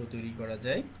সহজেই লোগো তৈরি করা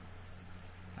যায়।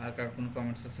 আর কার কোনো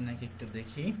কমেন্টস আছে নাকি একটু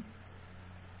দেখি।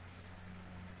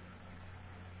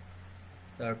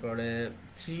 তারপরে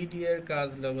 3D এর কাজ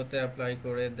লোগোতে অ্যাপ্লাই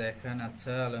করে দেখান।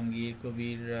 আচ্ছা, আলমগীর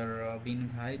কবির রবিন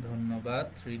ভাই, ধন্যবাদ।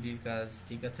 3D এর কাজ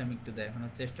ঠিক আছে, আমি একটু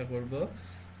দেখানোর চেষ্টা করব।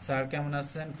 স্যার কেমন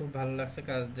আছেন? খুব ভালো লাগছে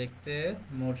কাজ দেখতে।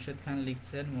 মোর্শেদ খান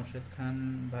লিখছেন। মোর্শেদ খান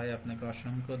ভাই, আপনাকে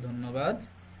অসংখ্য ধন্যবাদ।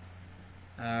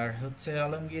 আর হচ্ছে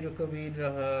আলমগীর কবির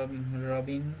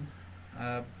রবিন,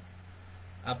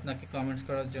 আপনাকে কমেন্টস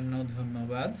করার জন্য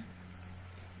ধন্যবাদ।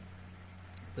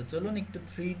 তো চলুন একটু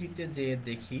 3D তে যেয়ে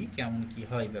দেখি কেমন কি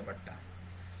হয় ব্যাপারটা।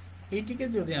 এইটিকে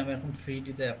যদি আমি এখন 3D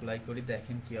তে অ্যাপ্লাই করি,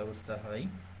 দেখেন কি অবস্থা হয়।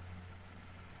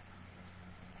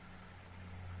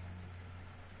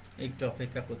 একটু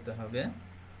অপেক্ষা করতে হবে।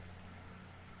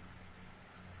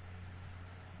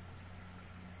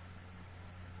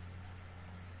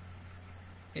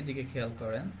 এদিকে খেয়াল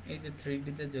করেন, এই যে 3D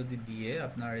তে যদি দিয়ে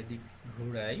আপনার এদিক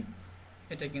ঘুরাই,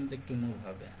 এটা কিন্তু একটু মুভ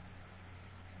হবে।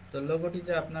 তো লোগোটি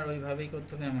যে আপনার ওইভাবেই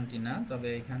করতে হবে এমনটি না, তবে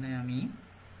এখানে আমি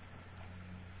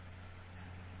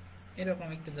এরকম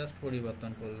একটু জাস্ট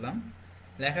পরিবর্তন করলাম।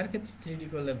 লেখার ক্ষেত্রে 3D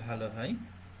করলে ভালো হয়।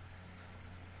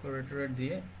 কোরেক্টর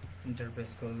দিয়ে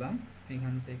ইন্টারপ্রেস করলাম,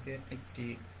 এখান থেকে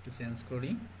একটু চেঞ্জ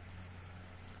করি।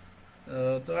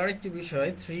 তো আরেকটি বিষয়,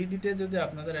 3D তে যদি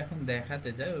আপনাদের এখন দেখাতে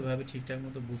যায় ওইভাবে ঠিকঠাক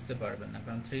মতো বুঝতে পারবেন না,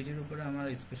 কারণ 3D এর উপরে আমার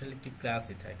স্পেশাল একটি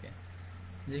ক্লাসই থাকে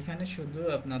যেখানে শুধু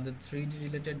আপনাদের 3D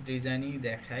রিলেটেড ডিজাইনই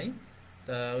দেখাই।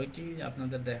 তা ওইটি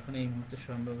আপনাদের দেখানো এই মুহূর্তে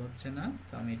সম্ভব হচ্ছে না,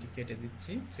 তো আমি এটি কেটে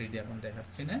দিচ্ছি। 3D এখন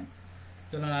দেখাচ্ছি না।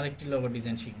 চলুন আরেকটি লোগো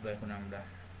ডিজাইন শিখবো এখন আমরা।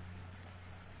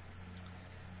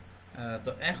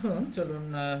 তো এখন চলুন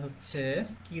হচ্ছে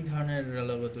কি ধরনের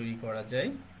লোগো তৈরি করা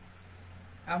যায়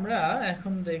আমরা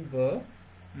এখন দেখব।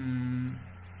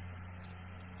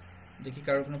 দেখি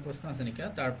কারো কোনো প্রশ্ন আছে নাকি,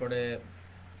 তারপরে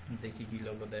দেখি কি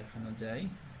লোগো দেখানো যায়।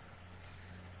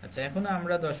 আচ্ছা, এখন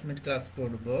আমরা 10 মিনিট ক্লাস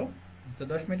করব, তো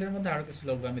 10 মিনিটের মধ্যে আরো কিছু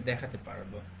লোগো আমি দেখাতে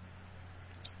পারবো।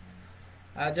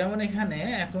 যেমন এখানে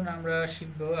এখন আমরা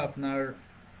শিখবো আপনার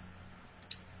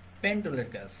পেন টুলের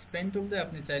কাজ। পেন টুল দিয়ে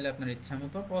আপনি চাইলে আপনার ইচ্ছা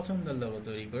মতো পছন্দের লোগো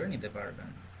তৈরি করে নিতে পারবেন।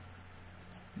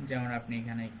 যেমন আপনি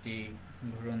এখানে একটি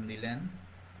ঘুরন দিলেন,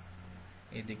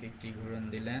 এদিকে একটি ঘুরন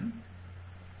দিলেন,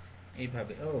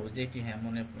 এইভাবে। যেটি হ্যাঁ,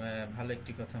 ভালো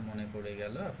একটি কথা মনে পড়ে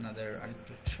গেল, আপনাদের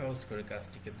আরেকটু সহজ করে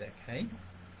কাজটিকে দেখাই।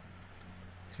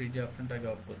 3D অপশনটাকে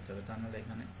অফ করতে হবে, তা নাহলে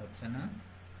এখানে হচ্ছে না।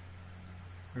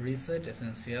 রিসেট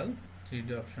এসেনশিয়াল, 3D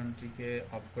অপশনটিকে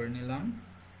অফ করে নিলাম।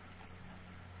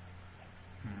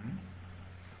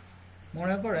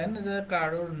 মনে করেন যে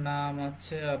কারোর নাম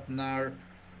হচ্ছে আপনার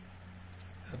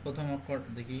প্রথম অক্ষর,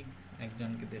 দেখি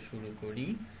একজনকে দিয়ে শুরু করি,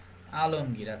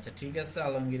 আলমগীর। আচ্ছা ঠিক আছে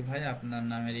আলমগীর ভাই, আপনার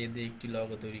নামের এ দিয়ে একটি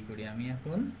লোগো তৈরি করি।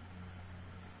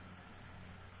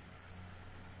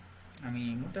 আমি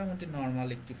মোটামুটি নরমাল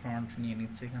একটি ফন্ট নিয়ে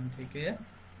নিচ্ছি এখান থেকে।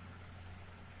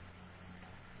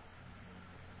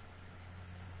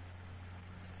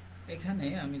 এখানে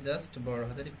আমি জাস্ট বড়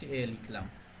হাতের একটি এ লিখলাম।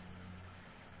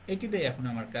 এটিতে এখন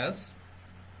আমার কাজ।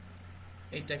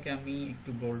 এটাকে আমি একটু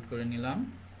বোল্ড করে নিলাম,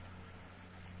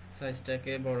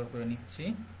 সাইজটাকে বড় করে নিচ্ছি।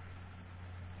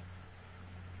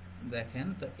 দেখেন,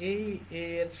 তো এই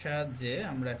এর সাহায্যে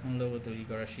আমরা এখন লোগো তৈরি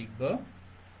করা শিখব।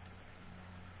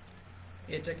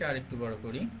 এটাকে আরেকটু বড়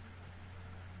করি।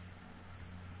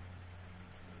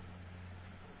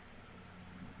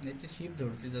 নিচে শিফট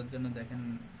ধরছি, যার জন্য দেখেন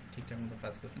ঠিকঠাক মতো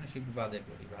কাজ করছে না। শিফট বাদে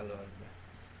করি, ভালো হবে।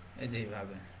 এই যে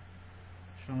এইভাবে,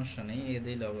 সমস্যা নেই,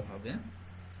 এদের লোগো হবে।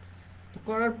 তো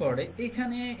করার পরে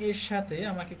এখানে এর সাথে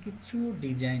আমাকে কিছু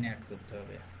ডিজাইন অ্যাড করতে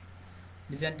হবে।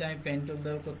 ডিজাইনটা আমি পেন টুল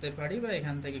দিয়েও করতে পারি, বা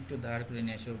এখান থেকে একটু ধার করে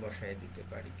নিয়ে এসেও বসায় দিতে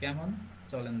পারি। কেমন,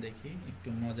 চলেন দেখি, একটু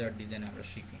মজার ডিজাইন আমরা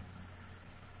শিখি।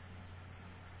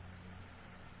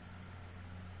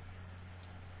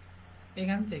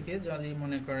 এখান থেকে যদি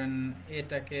মনে করেন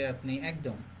এটাকে আপনি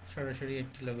একদম সরাসরি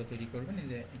একটি লোগো তৈরি করবেন, এই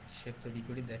যে শেপ তৈরি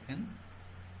করি, দেখেন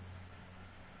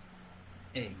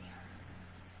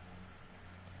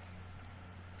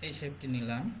এই শেপটি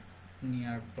নিলাম,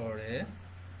 নেওয়ার পরে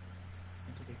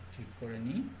এটাকে ঠিক করে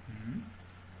নিই।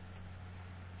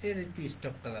 এর একটু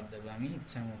স্টক কালার দেবো আমি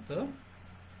ইচ্ছা মতো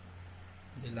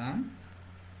দিলাম,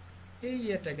 এই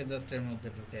এটাকে জাস্ট এর মধ্যে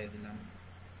ঢুকিয়ে দিলাম।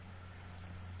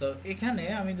 তো এখানে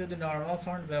আমি যদি নরমাল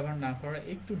ফন্ট ব্যবহার না করে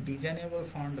একটু ডিজাইনেবল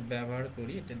ফন্ট ব্যবহার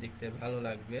করি, এটা দেখতে ভালো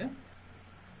লাগবে।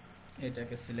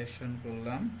 এটাকে সিলেকশন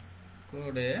করলাম,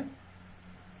 করে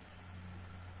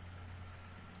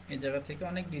এই জায়গা থেকে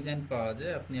অনেক ডিজাইন পাওয়া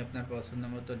যায়, আপনি আপনার পছন্দ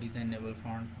মতো ডিজাইনেবল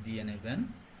ফন্ট দিয়ে নেবেন।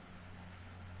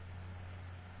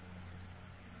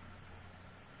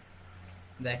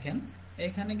 দেখেন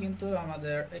এখানে কিন্তু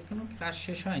আমাদের এখনো কাজ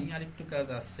শেষ হয়নি, আর একটু কাজ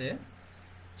আছে।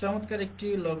 চমৎকার একটি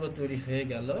লোগো তৈরি হয়ে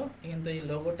গেল, কিন্তু এই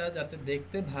লোগোটা যাতে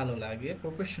দেখতে ভালো লাগে,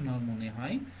 প্রফেশনাল মনে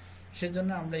হয়, সেজন্য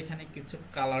আমরা এখানে কিছু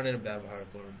কালারের ব্যবহার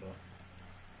করব।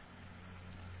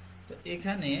 তো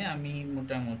এখানে আমি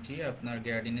মোটামুটি আপনার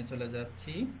গ্যাডিনে চলে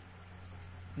যাচ্ছি,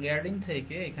 গ্যাডিন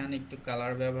থেকে এখানে একটু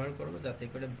কালার ব্যবহার করব যাতে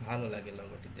করে ভালো লাগে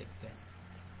লোগোটি দেখতে।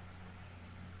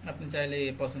 আপনি চাইলে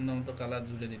পছন্দ মতো কালার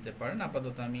জুড়ে দিতে পারেন,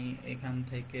 আপাতত আমি এখান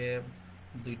থেকে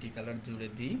দুইটি কালার জুড়ে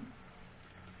দিই।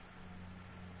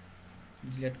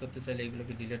 ডিলিট করতে চাইলে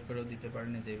এগুলোকে ডিলিট করেও দিতে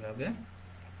পারেন যেভাবে।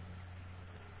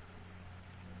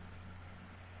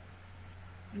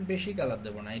 বেশি কালার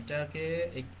দেব না, এটাকে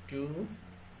একটু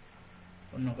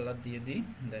অন্য কালার দিয়ে দিই।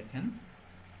 দেখেন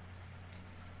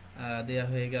দেয়া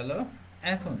হয়ে গেল।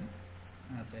 এখন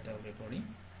আচ্ছা এটা ওকে করি,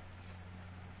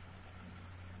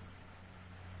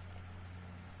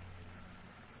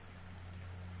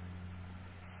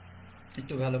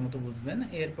 একটু ভালো মতো বুঝবেন।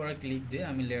 এরপরে ক্লিক দিয়ে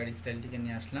আমি লেয়ার স্টাইলটিকে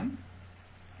নিয়ে আসলাম,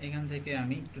 এখান থেকে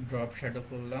আমি একটু ড্রপ শ্যাডো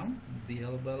করলাম,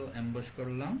 বিহেভেল এমবস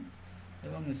করলাম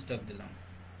এবং স্টক দিলাম।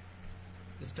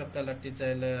 স্টক কালারটি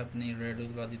চাইলে আপনি রেড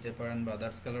বা দিতে পারেন বা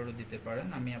আদার্স কালারও দিতে পারেন,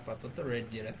 আমি আপাতত রেড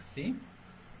দিয়ে রাখছি।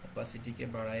 অপাসিটিকে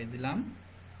বাড়াই দিলাম,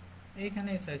 এইখানে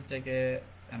এই সাইজটাকে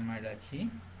আমি রাখি,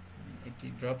 এটি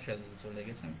ড্রপ শ্যাডোতে চলে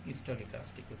গেছে। আমি স্টকে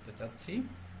কাজটি করতে চাচ্ছি,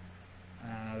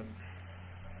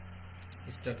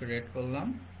 স্টকে রেড করলাম,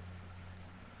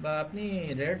 বা আপনি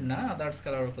রেড না আদার্স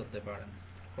কালারও করতে পারেন।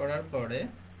 করার পরে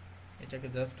এটাকে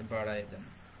জাস্ট বাড়াই দেন।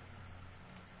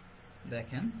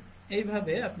 দেখেন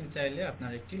এইভাবে আপনি চাইলে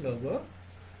আপনার একটি লোগো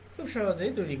খুব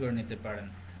সহজেই তৈরি করে নিতে পারেন।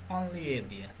 অনলি এ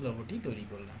দিয়ে লোগোটি তৈরি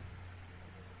করলাম।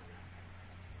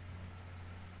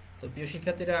 তো প্রিয়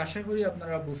শিক্ষার্থীরা, আশা করি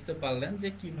আপনারা বুঝতে পারলেন যে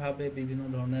কিভাবে বিভিন্ন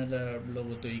ধরনের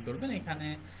লোগো তৈরি করবেন। এখানে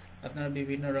আপনারা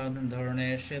বিভিন্ন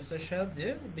ধরনের শেপসের সাহায্যে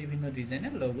বিভিন্ন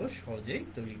ডিজাইনের লোগো সহজেই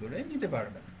তৈরি করে নিতে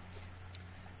পারবেন।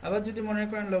 আবার যদি মনে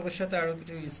করেন লোগোর সাথে আরো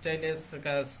কিছু স্টাইলিশ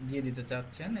কাজ দিয়ে দিতে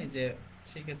চাচ্ছেন, এই যে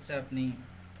সেক্ষেত্রে আপনি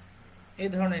এই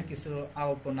ধরনের কিছু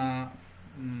আলপনা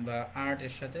বা আর্ট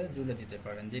এর সাথে জুড়ে দিতে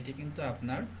পারেন, যেটি কিন্তু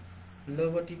আপনার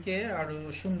লোগোটিকে আরো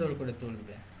সুন্দর করে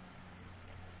তুলবে।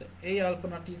 তো এই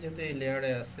আলপনাটি যেহেতু এই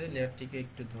লেয়ারে আছে, লেয়ারটিকে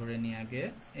একটু ধরে নিয়ে আগে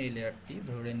এই লেয়ারটি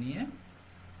ধরে নিয়ে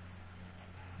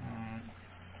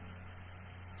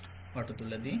অটো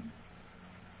তুলে দিই,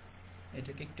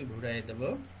 এটাকে একটু ঘুরাই দেব,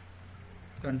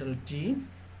 কন্ট্রোল টি,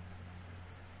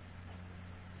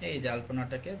 এই যে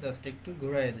আলপনাটাকে জাস্ট একটু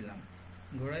ঘুরাই দিলাম,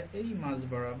 ঘুরাই এই মাঝ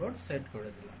বরাবর সেট করে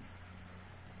দিলাম।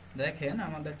 দেখেন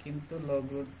আমাদের কিন্তু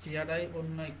লোগোর চেহারায়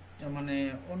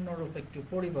অন্যরূপ একটু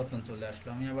পরিবর্তন চলে আসলো।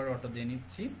 আমি আবার অটো দিয়ে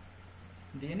নিচ্ছি,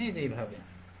 দিয়ে নিয়ে যেইভাবে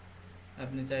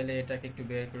আপনি চাইলে এটাকে একটু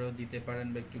বের করেও দিতে পারেন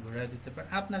বা একটু ঘুরাই দিতে পারেন,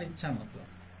 আপনার ইচ্ছা মতো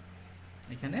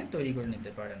এখানে তৈরি করে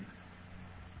নিতে পারেন।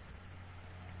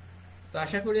 তো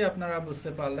আশা করি আপনারা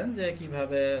বুঝতে পারলেন যে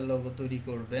কিভাবে লোগো তৈরি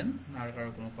করবেন। আর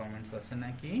কারো কোনো কমেন্টস আছে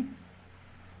নাকি?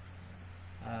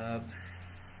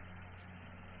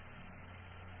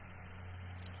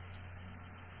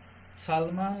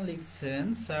 সালমান লিখছেন,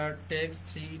 স্যার টেক্সট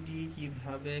 3D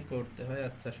কিভাবে করতে হয়?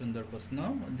 আচ্ছা, সুন্দর প্রশ্ন,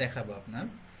 দেখাবো আপনার।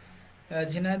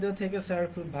 ঝিনাইদহ থেকে স্যার,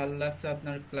 খুব ভালো লাগছে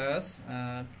আপনার ক্লাস।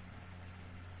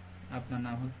 আপনার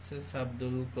নাম হচ্ছে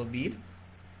সাবদুল কবির।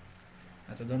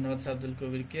 আচ্ছা, ধন্যবাদ সাবদুল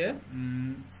কবিরকে।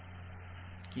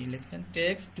 কি লিখছেন?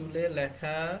 টেক্সট টুলে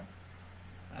লেখা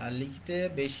লিখতে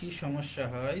বেশি সমস্যা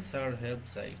হয় স্যার, হেল্প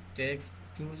চাই। টেক্সট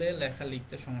টুলে লেখা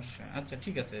লিখতে সমস্যা, আচ্ছা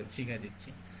ঠিক আছে, শিখাই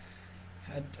দিচ্ছি।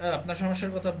 আপনার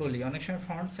সমস্যার কথা বলি, অনেক সময়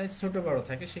ফন্ট সাইজ ছোট বড়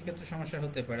থাকে, সেক্ষেত্রে সমস্যা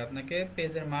হতে পারে। আপনাকে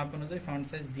পেজের মাপ অনুযায়ী ফন্ট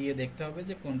সাইজ দিয়ে দেখতে হবে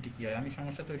যে কোনটি কি হয়। আমি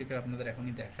সমস্যা তৈরি করে আপনাদের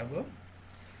এখনই দেখাবো।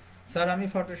 স্যার, আমি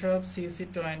ফটোশপ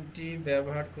CC20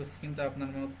 ব্যবহার করছি, কিন্তু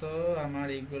আপনার মতো আমার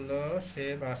এগুলো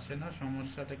শেপ আসে না,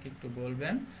 সমস্যাটা কি একটু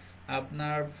বলবেন?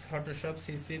 আপনার ফটোশপ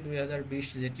CC 2020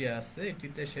 যেটি আছে,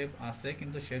 এটিতে শেপ আছে,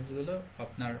 কিন্তু শেপগুলো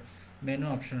আপনার মেনু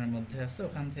অপশনের মধ্যে আছে,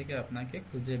 ওখান থেকে আপনাকে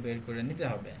খুঁজে বের করে নিতে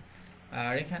হবে।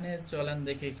 আর এখানে চলেন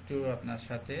দেখি একটু আপনার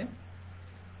সাথে,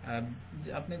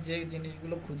 আপনি যে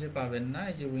জিনিসগুলো খুঁজে পাবেন না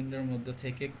এই যে উইন্ডোর মধ্যে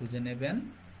থেকে খুঁজে নেবেন।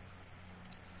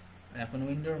 এখন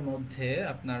উইন্ডোর মধ্যে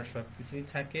আপনার সবকিছুই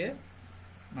থাকে,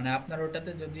 মানে আপনার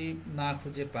ওটাতে যদি না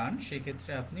খুঁজে পান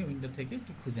সেক্ষেত্রে আপনি উইন্ডো থেকে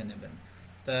একটু খুঁজে নেবেন।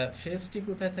 তা শেপসটি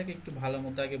কোথায় থাকে একটু ভালো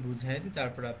মতো আগে বুঝাই দিই,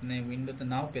 তারপর আপনি উইন্ডোতে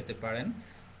নাও পেতে পারেন।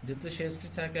 যেহেতু শেপসটি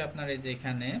থাকে আপনার এই যে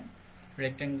এখানে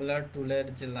রেক্ট্যাঙ্গুলার টুলের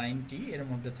যে লাইনটি এর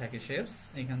মধ্যে থাকে শেপস,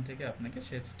 এখান থেকে আপনাকে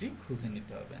শেপসটি খুঁজে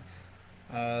নিতে হবে।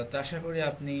 তো আশা করি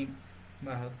আপনি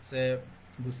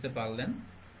বুঝতে পারলেন।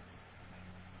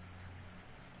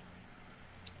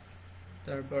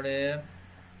 তারপরে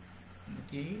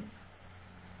কি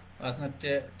আপনার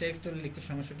টেক্সট লিখতে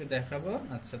সমস্যাটি দেখাবো।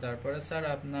 আচ্ছা, তারপরে স্যার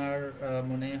আপনার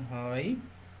মনে হয়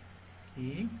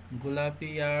কি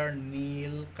গোলাপি আর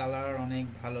নীল কালার অনেক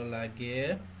ভালো লাগে।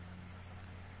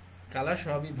 কালার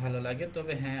সবই ভালো লাগে,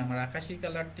 তবে হ্যাঁ আমার আকাশি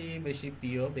কালারটি বেশি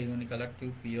প্রিয়, বেগুনি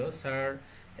কালারটিও প্রিয়। স্যার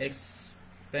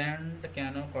এক্সপ্যান্ড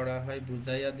কেন করা হয়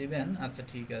বুঝাইয়া দিবেন? আচ্ছা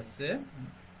ঠিক আছে,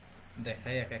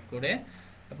 দেখাই এক এক করে।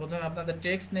 প্রথমে আপনাদের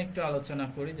টেক্সট নিয়ে একটু আলোচনা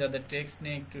করি, যাদের টেক্সট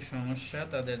নিয়ে একটু সমস্যা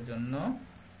তাদের জন্য।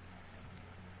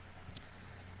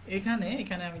 এখানে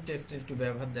আমি টেক্সটের একটু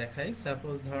ব্যবহার দেখাই।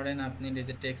 সাপোজ ধরেন আপনি এই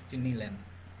যে টেক্সটটি নিলেন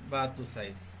 72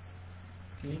 সাইজ,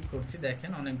 ক্লিক করছি,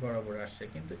 দেখেন অনেক বড় বড় আসছে,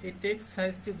 কিন্তু এই টেক্সট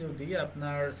সাইজটি যদি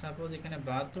আপনার সাপোজ এখানে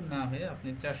 72 না হয়ে আপনি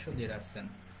 400 দিয়ে রাখছেন,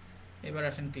 এবার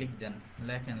আসেন ক্লিক দেন,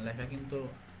 লেখেন, লেখা কিন্তু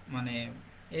মানে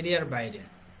এরিয়ার বাইরে,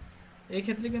 এই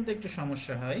ক্ষেত্রে কিন্তু একটু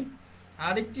সমস্যা হয়।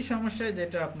 আরেকটি সমস্যা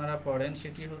যেটা আপনারা পড়েন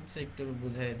সেটি হচ্ছে, একটু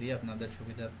বুঝাই দিই আপনাদের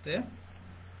সুবিধার্থে।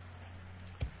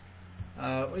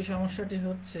 ওই সমস্যাটি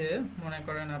হচ্ছে, মনে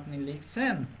করেন আপনি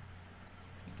লিখছেন,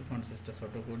 একটু ফন্ট সাইজটা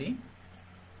ছোট করি,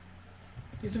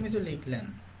 কিছু লিখলেন,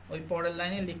 ওই পরের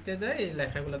লাইনে লিখতে যায় এই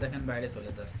লেখাগুলো দেখেন বাইরে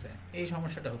চলে যাচ্ছে, এই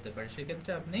সমস্যাটা হতে পারে।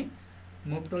 সেক্ষেত্রে আপনি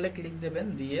মুভ টুলে ক্লিক দেবেন,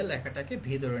 দিয়ে লেখাটাকে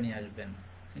ভিতরে নিয়ে আসবেন,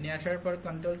 নিয়ে আসার পর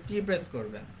কন্ট্রোল টি প্রেস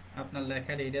করবেন, আপনার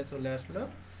লেখার এরিয়া চলে আসলো।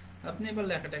 আপনি এবার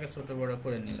লেখাটাকে ছোট বড়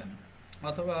করে নিলেন,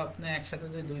 অথবা আপনি একসাথে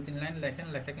যদি 2-3 লাইন লেখেন,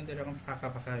 লেখা কিন্তু এরকম ফাঁকা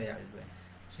ফাঁকা হয়ে আসবে।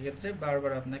 সেক্ষেত্রে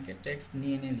বারবার আপনাকে টেক্সট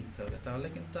নিয়ে লিখতে হবে, তাহলে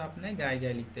কিন্তু আপনি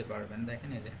গায়ে লিখতে পারবেন।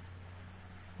 দেখেন এই যে,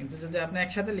 কিন্তু যদি আপনি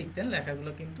একসাথে লিখতেন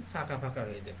লেখাগুলো কিন্তু ফাঁকা ফাঁকা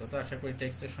হয়ে যেত। তো আশা করি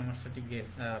টেক্সটের সমস্যাটি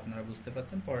আপনারা বুঝতে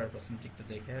পারছেন। পরের প্রশ্নটি একটু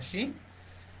দেখে আসি।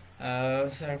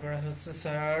 তারপরে হচ্ছে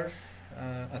স্যার,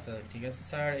 আচ্ছা ঠিক আছে,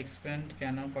 স্যার এক্সপ্যান্ড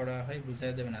কেন করা হয়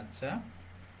বুঝাই দেবেন? আচ্ছা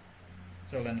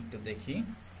চলেন একটু দেখি।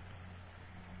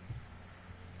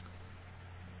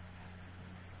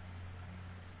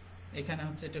 এখানে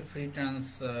হচ্ছে এটা ফ্রি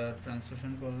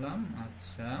ট্রান্সলেশন করলাম।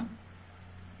 আচ্ছা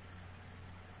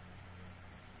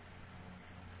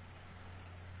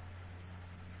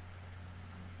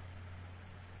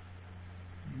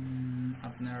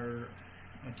আপনার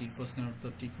এটির প্রশ্নের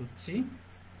উত্তরটি খুঁজছি।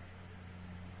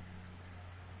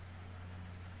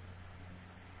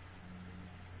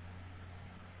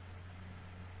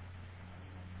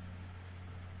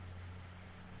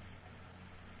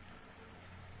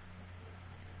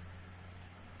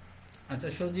 আচ্ছা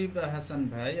সজীব হাসান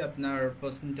ভাই, আপনার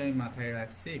প্রশ্নটা আমি মাথায়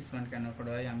রাখছি, এক্সপ্যান্ড কেন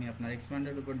করা হয়। আমি আপনার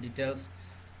এক্সপ্যান্ডের উপর ডিটেলস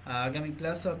আগামী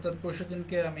ক্লাস অর্থাৎ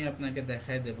পরশুদিনকে আমি আপনাকে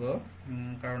দেখাই দেব।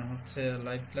 কারণ হচ্ছে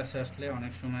লাইভ ক্লাসে আসলে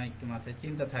অনেক সময় একটু মাথায়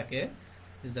চিন্তা থাকে,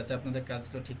 যাতে আপনাদের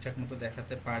কাজগুলো ঠিকঠাক মতো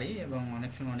দেখাতে পারি, এবং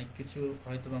অনেক সময় অনেক কিছু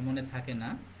হয়তো বা মনে থাকে না।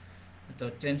 তো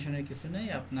টেনশনের কিছু নেই,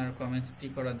 আপনার কমেন্টসটি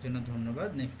করার জন্য ধন্যবাদ।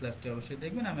 নেক্সট ক্লাসটি অবশ্যই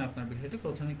দেখবেন। আমি আপনার বিষয়টি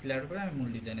প্রথমে ক্লিয়ার করে আমি মূল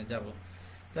ডিজাইনে যাব।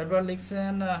 তারপর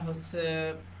লিখছেন হচ্ছে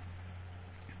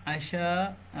Ayesha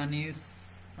Anis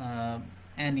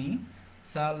Annie,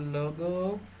 sir logo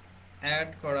add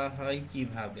করা হয়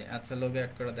কিভাবে? আচ্ছা লোগো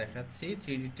অ্যাড করা দেখাচ্ছি,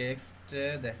 3D টেক্সট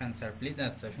দেখান স্যার প্লিজ।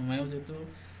 আচ্ছা সময়ও যেহেতু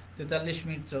 43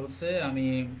 মিনিট চলছে, আমি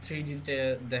 3D তে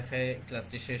দেখায়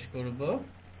ক্লাসটি শেষ করব।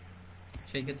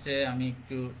 সেই ক্ষেত্রে আমি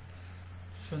একটু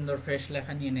সুন্দর ফ্রেশ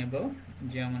লেখা নিয়ে নেব,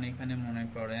 যেমন এখানে মনে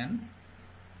করেন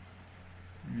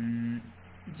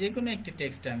যে কোনো একটি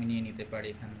টেক্সট আমি নিয়ে নিতে পারি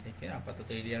এখান থেকে। আপাতত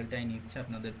এরিয়ালটাই নিচ্ছে,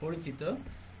 আপনাদের পরিচিত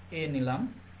এ নিলাম,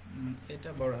 এটা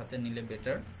বড় হাতে নিলে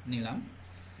বেটার, নিলাম।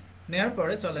 নেওয়ার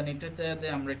পরে চলেন এটাতে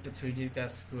আমরা একটু 3D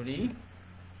কাজ করি।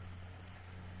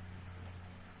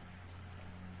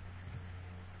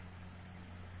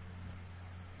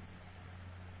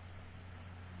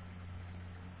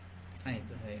 এই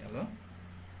তো হয়ে গেল।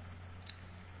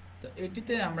 তো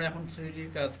এটিতে আমরা এখন 3D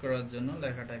কাজ করার জন্য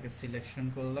লেখাটাকে সিলেকশন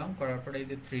করলাম, করার পরে এই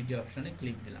যে 3D অপশনে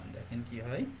ক্লিক দিলাম, দেখেন কি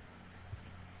হয়।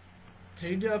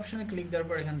 3D অপশনে ক্লিক দেওয়ার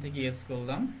পর এখান থেকে ইয়েস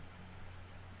করলাম।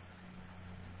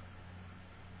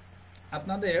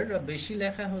 আপনাদের বেশি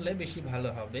লেখা হলে বেশি ভালো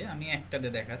হবে, আমি একটাতে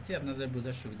দেখাচ্ছি আপনাদের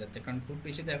বোঝার সুবিধার্থে, কারণ খুব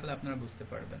বেশি দেখালে আপনারা বুঝতে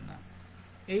পারবেন না।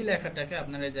 এই লেখাটাকে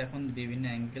আপনারা এখন বিভিন্ন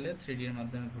অ্যাঙ্গেলে 3D এর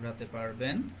মাধ্যমে ঘোরাতে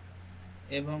পারবেন।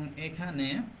 এবং এখানে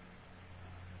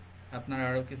আপনার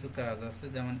আরো কিছু কাজ আছে,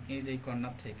 যেমন এই যে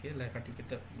কর্নার থেকে লেখাটিকে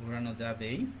তো ঘোরানো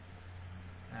যাবেই,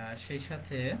 সেই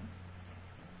সাথে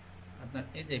আপনার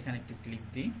এই যে এখানে একটু ক্লিক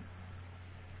দিই,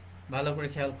 ভালো করে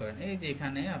খেয়াল করেন, এই যে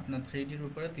এখানে আপনার 3D এর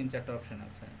উপরে 3-4টা অপশন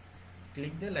আছে,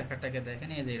 ক্লিক দিয়ে লেখাটাকে দেখেন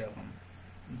এই যে এরকম,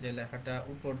 যে লেখাটা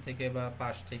উপর থেকে বা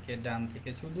পাশ থেকে ডান থেকে,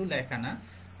 শুধু লেখা না,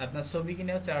 আপনার ছবি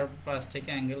কিনেও 4-5 থেকে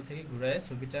অ্যাঙ্গেল থেকে ঘুরায়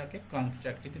ছবিটাকে কংক্রিট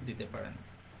আকৃতি দিতে পারেন।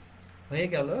 হয়ে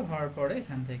গেল, হওয়ার পরে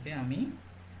এখান থেকে আমি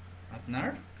আপনার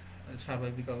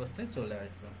স্বাভাবিক অবস্থায় চলে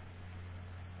আসবো।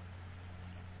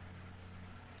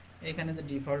 এখানে যে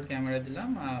ডিফল্ট ক্যামেরা দিলাম,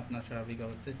 আপনার স্বাভাবিক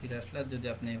অবস্থায় ফিরে আসলে, যদি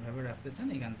আপনি এভাবে রাখতে চান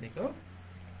এখান থেকেও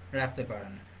রাখতে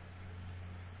পারেন।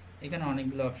 এখানে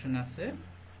অনেকগুলো অপশন আছে,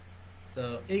 তো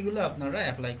এইগুলো আপনারা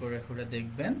অ্যাপ্লাই করে করে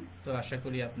দেখবেন। তো আশা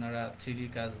করি আপনারা 3D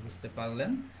কাজ বুঝতে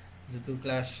পারলেন। যেহেতু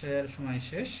ক্লাসের সময়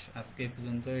শেষ, আজকে এই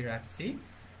পর্যন্তই রাখছি।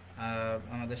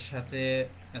 আমাদের সাথে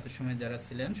এত সময় যারা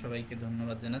ছিলেন সবাইকে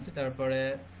ধন্যবাদ জানাচ্ছি। তারপরে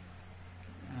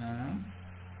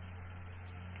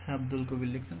আব্দুল কবির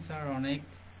লিখছেন, স্যার অনেক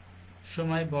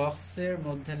সময় বক্সের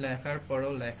মধ্যে লেখার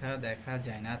পরেও লেখা দেখা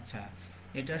যায় না। আচ্ছা,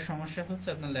 এটার সমস্যা হচ্ছে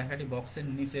আপনার লেখাটি বক্সের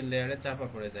নিচের লেয়ারে চাপা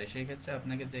পড়ে যায়। সেই ক্ষেত্রে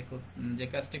আপনাকে যে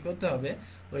কাজটি করতে হবে,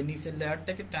 ওই নিচের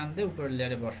লেয়ারটাকে টান দিয়ে উপরের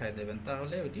লেয়ারে বসায় দেবেন,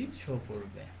 তাহলে ওইটি শো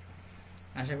করবে।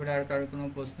 আশা করি আর কারোর কোনো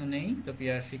প্রশ্ন নেই। তো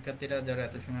প্রিয় শিক্ষার্থীরা যারা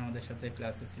এত সময় আমাদের সাথে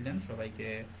ক্লাসে ছিলেন সবাইকে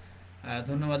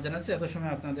ধন্যবাদ জানাচ্ছি। এত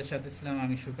সময় আপনাদের সাথে ছিলাম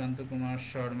আমি সুকান্ত কুমার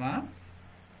শর্মা,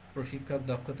 প্রশিক্ষক,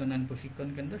 দক্ষতা উন্নয়ন প্রশিক্ষণ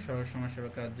কেন্দ্র, শহর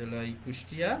সমাজসেবা কার্যালয়,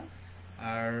 কুষ্টিয়া।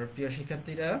 আর প্রিয়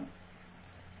শিক্ষার্থীরা,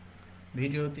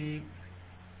 ভিডিওটি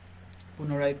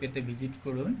পুনরায় পেতে ভিজিট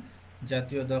করুন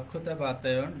জাতীয় দক্ষতা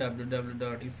বাতায়ন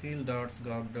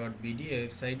www.skill.gov.bd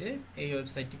ওয়েবসাইটে। এই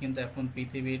ওয়েবসাইটটি কিন্তু এখন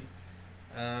পৃথিবীর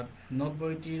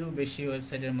 90টিরও বেশি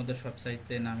ওয়েবসাইটের মধ্যে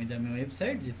সবচাইতে নামি দামি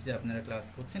ওয়েবসাইট, যেটিতে আপনারা ক্লাস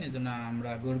করছেন, এই জন্য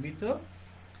আমরা গর্বিত।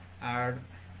 আর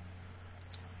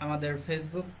আমাদের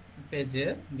ফেসবুক পেজে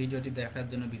ভিডিওটি দেখার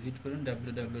জন্য ভিজিট করুন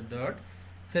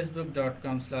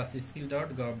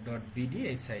www.facebook.com/skill.gov.bd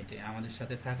এই সাইটে। আমাদের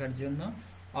সাথে থাকার জন্য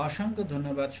অসংখ্য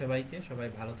ধন্যবাদ সবাইকে। সবাই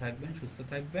ভালো থাকবেন, সুস্থ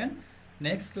থাকবেন।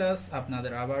 নেক্সট ক্লাস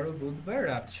আপনাদের আবারও বুধবার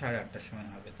রাত 8:30টার সময়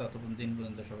হবে। ততক্ষণ দিন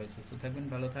পর্যন্ত সবাই সুস্থ থাকবেন,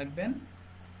 ভালো থাকবেন,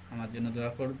 আমার জন্য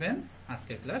দোয়া করবেন।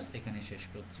 আজকের ক্লাস এখানে শেষ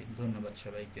করছি। ধন্যবাদ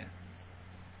সবাইকে।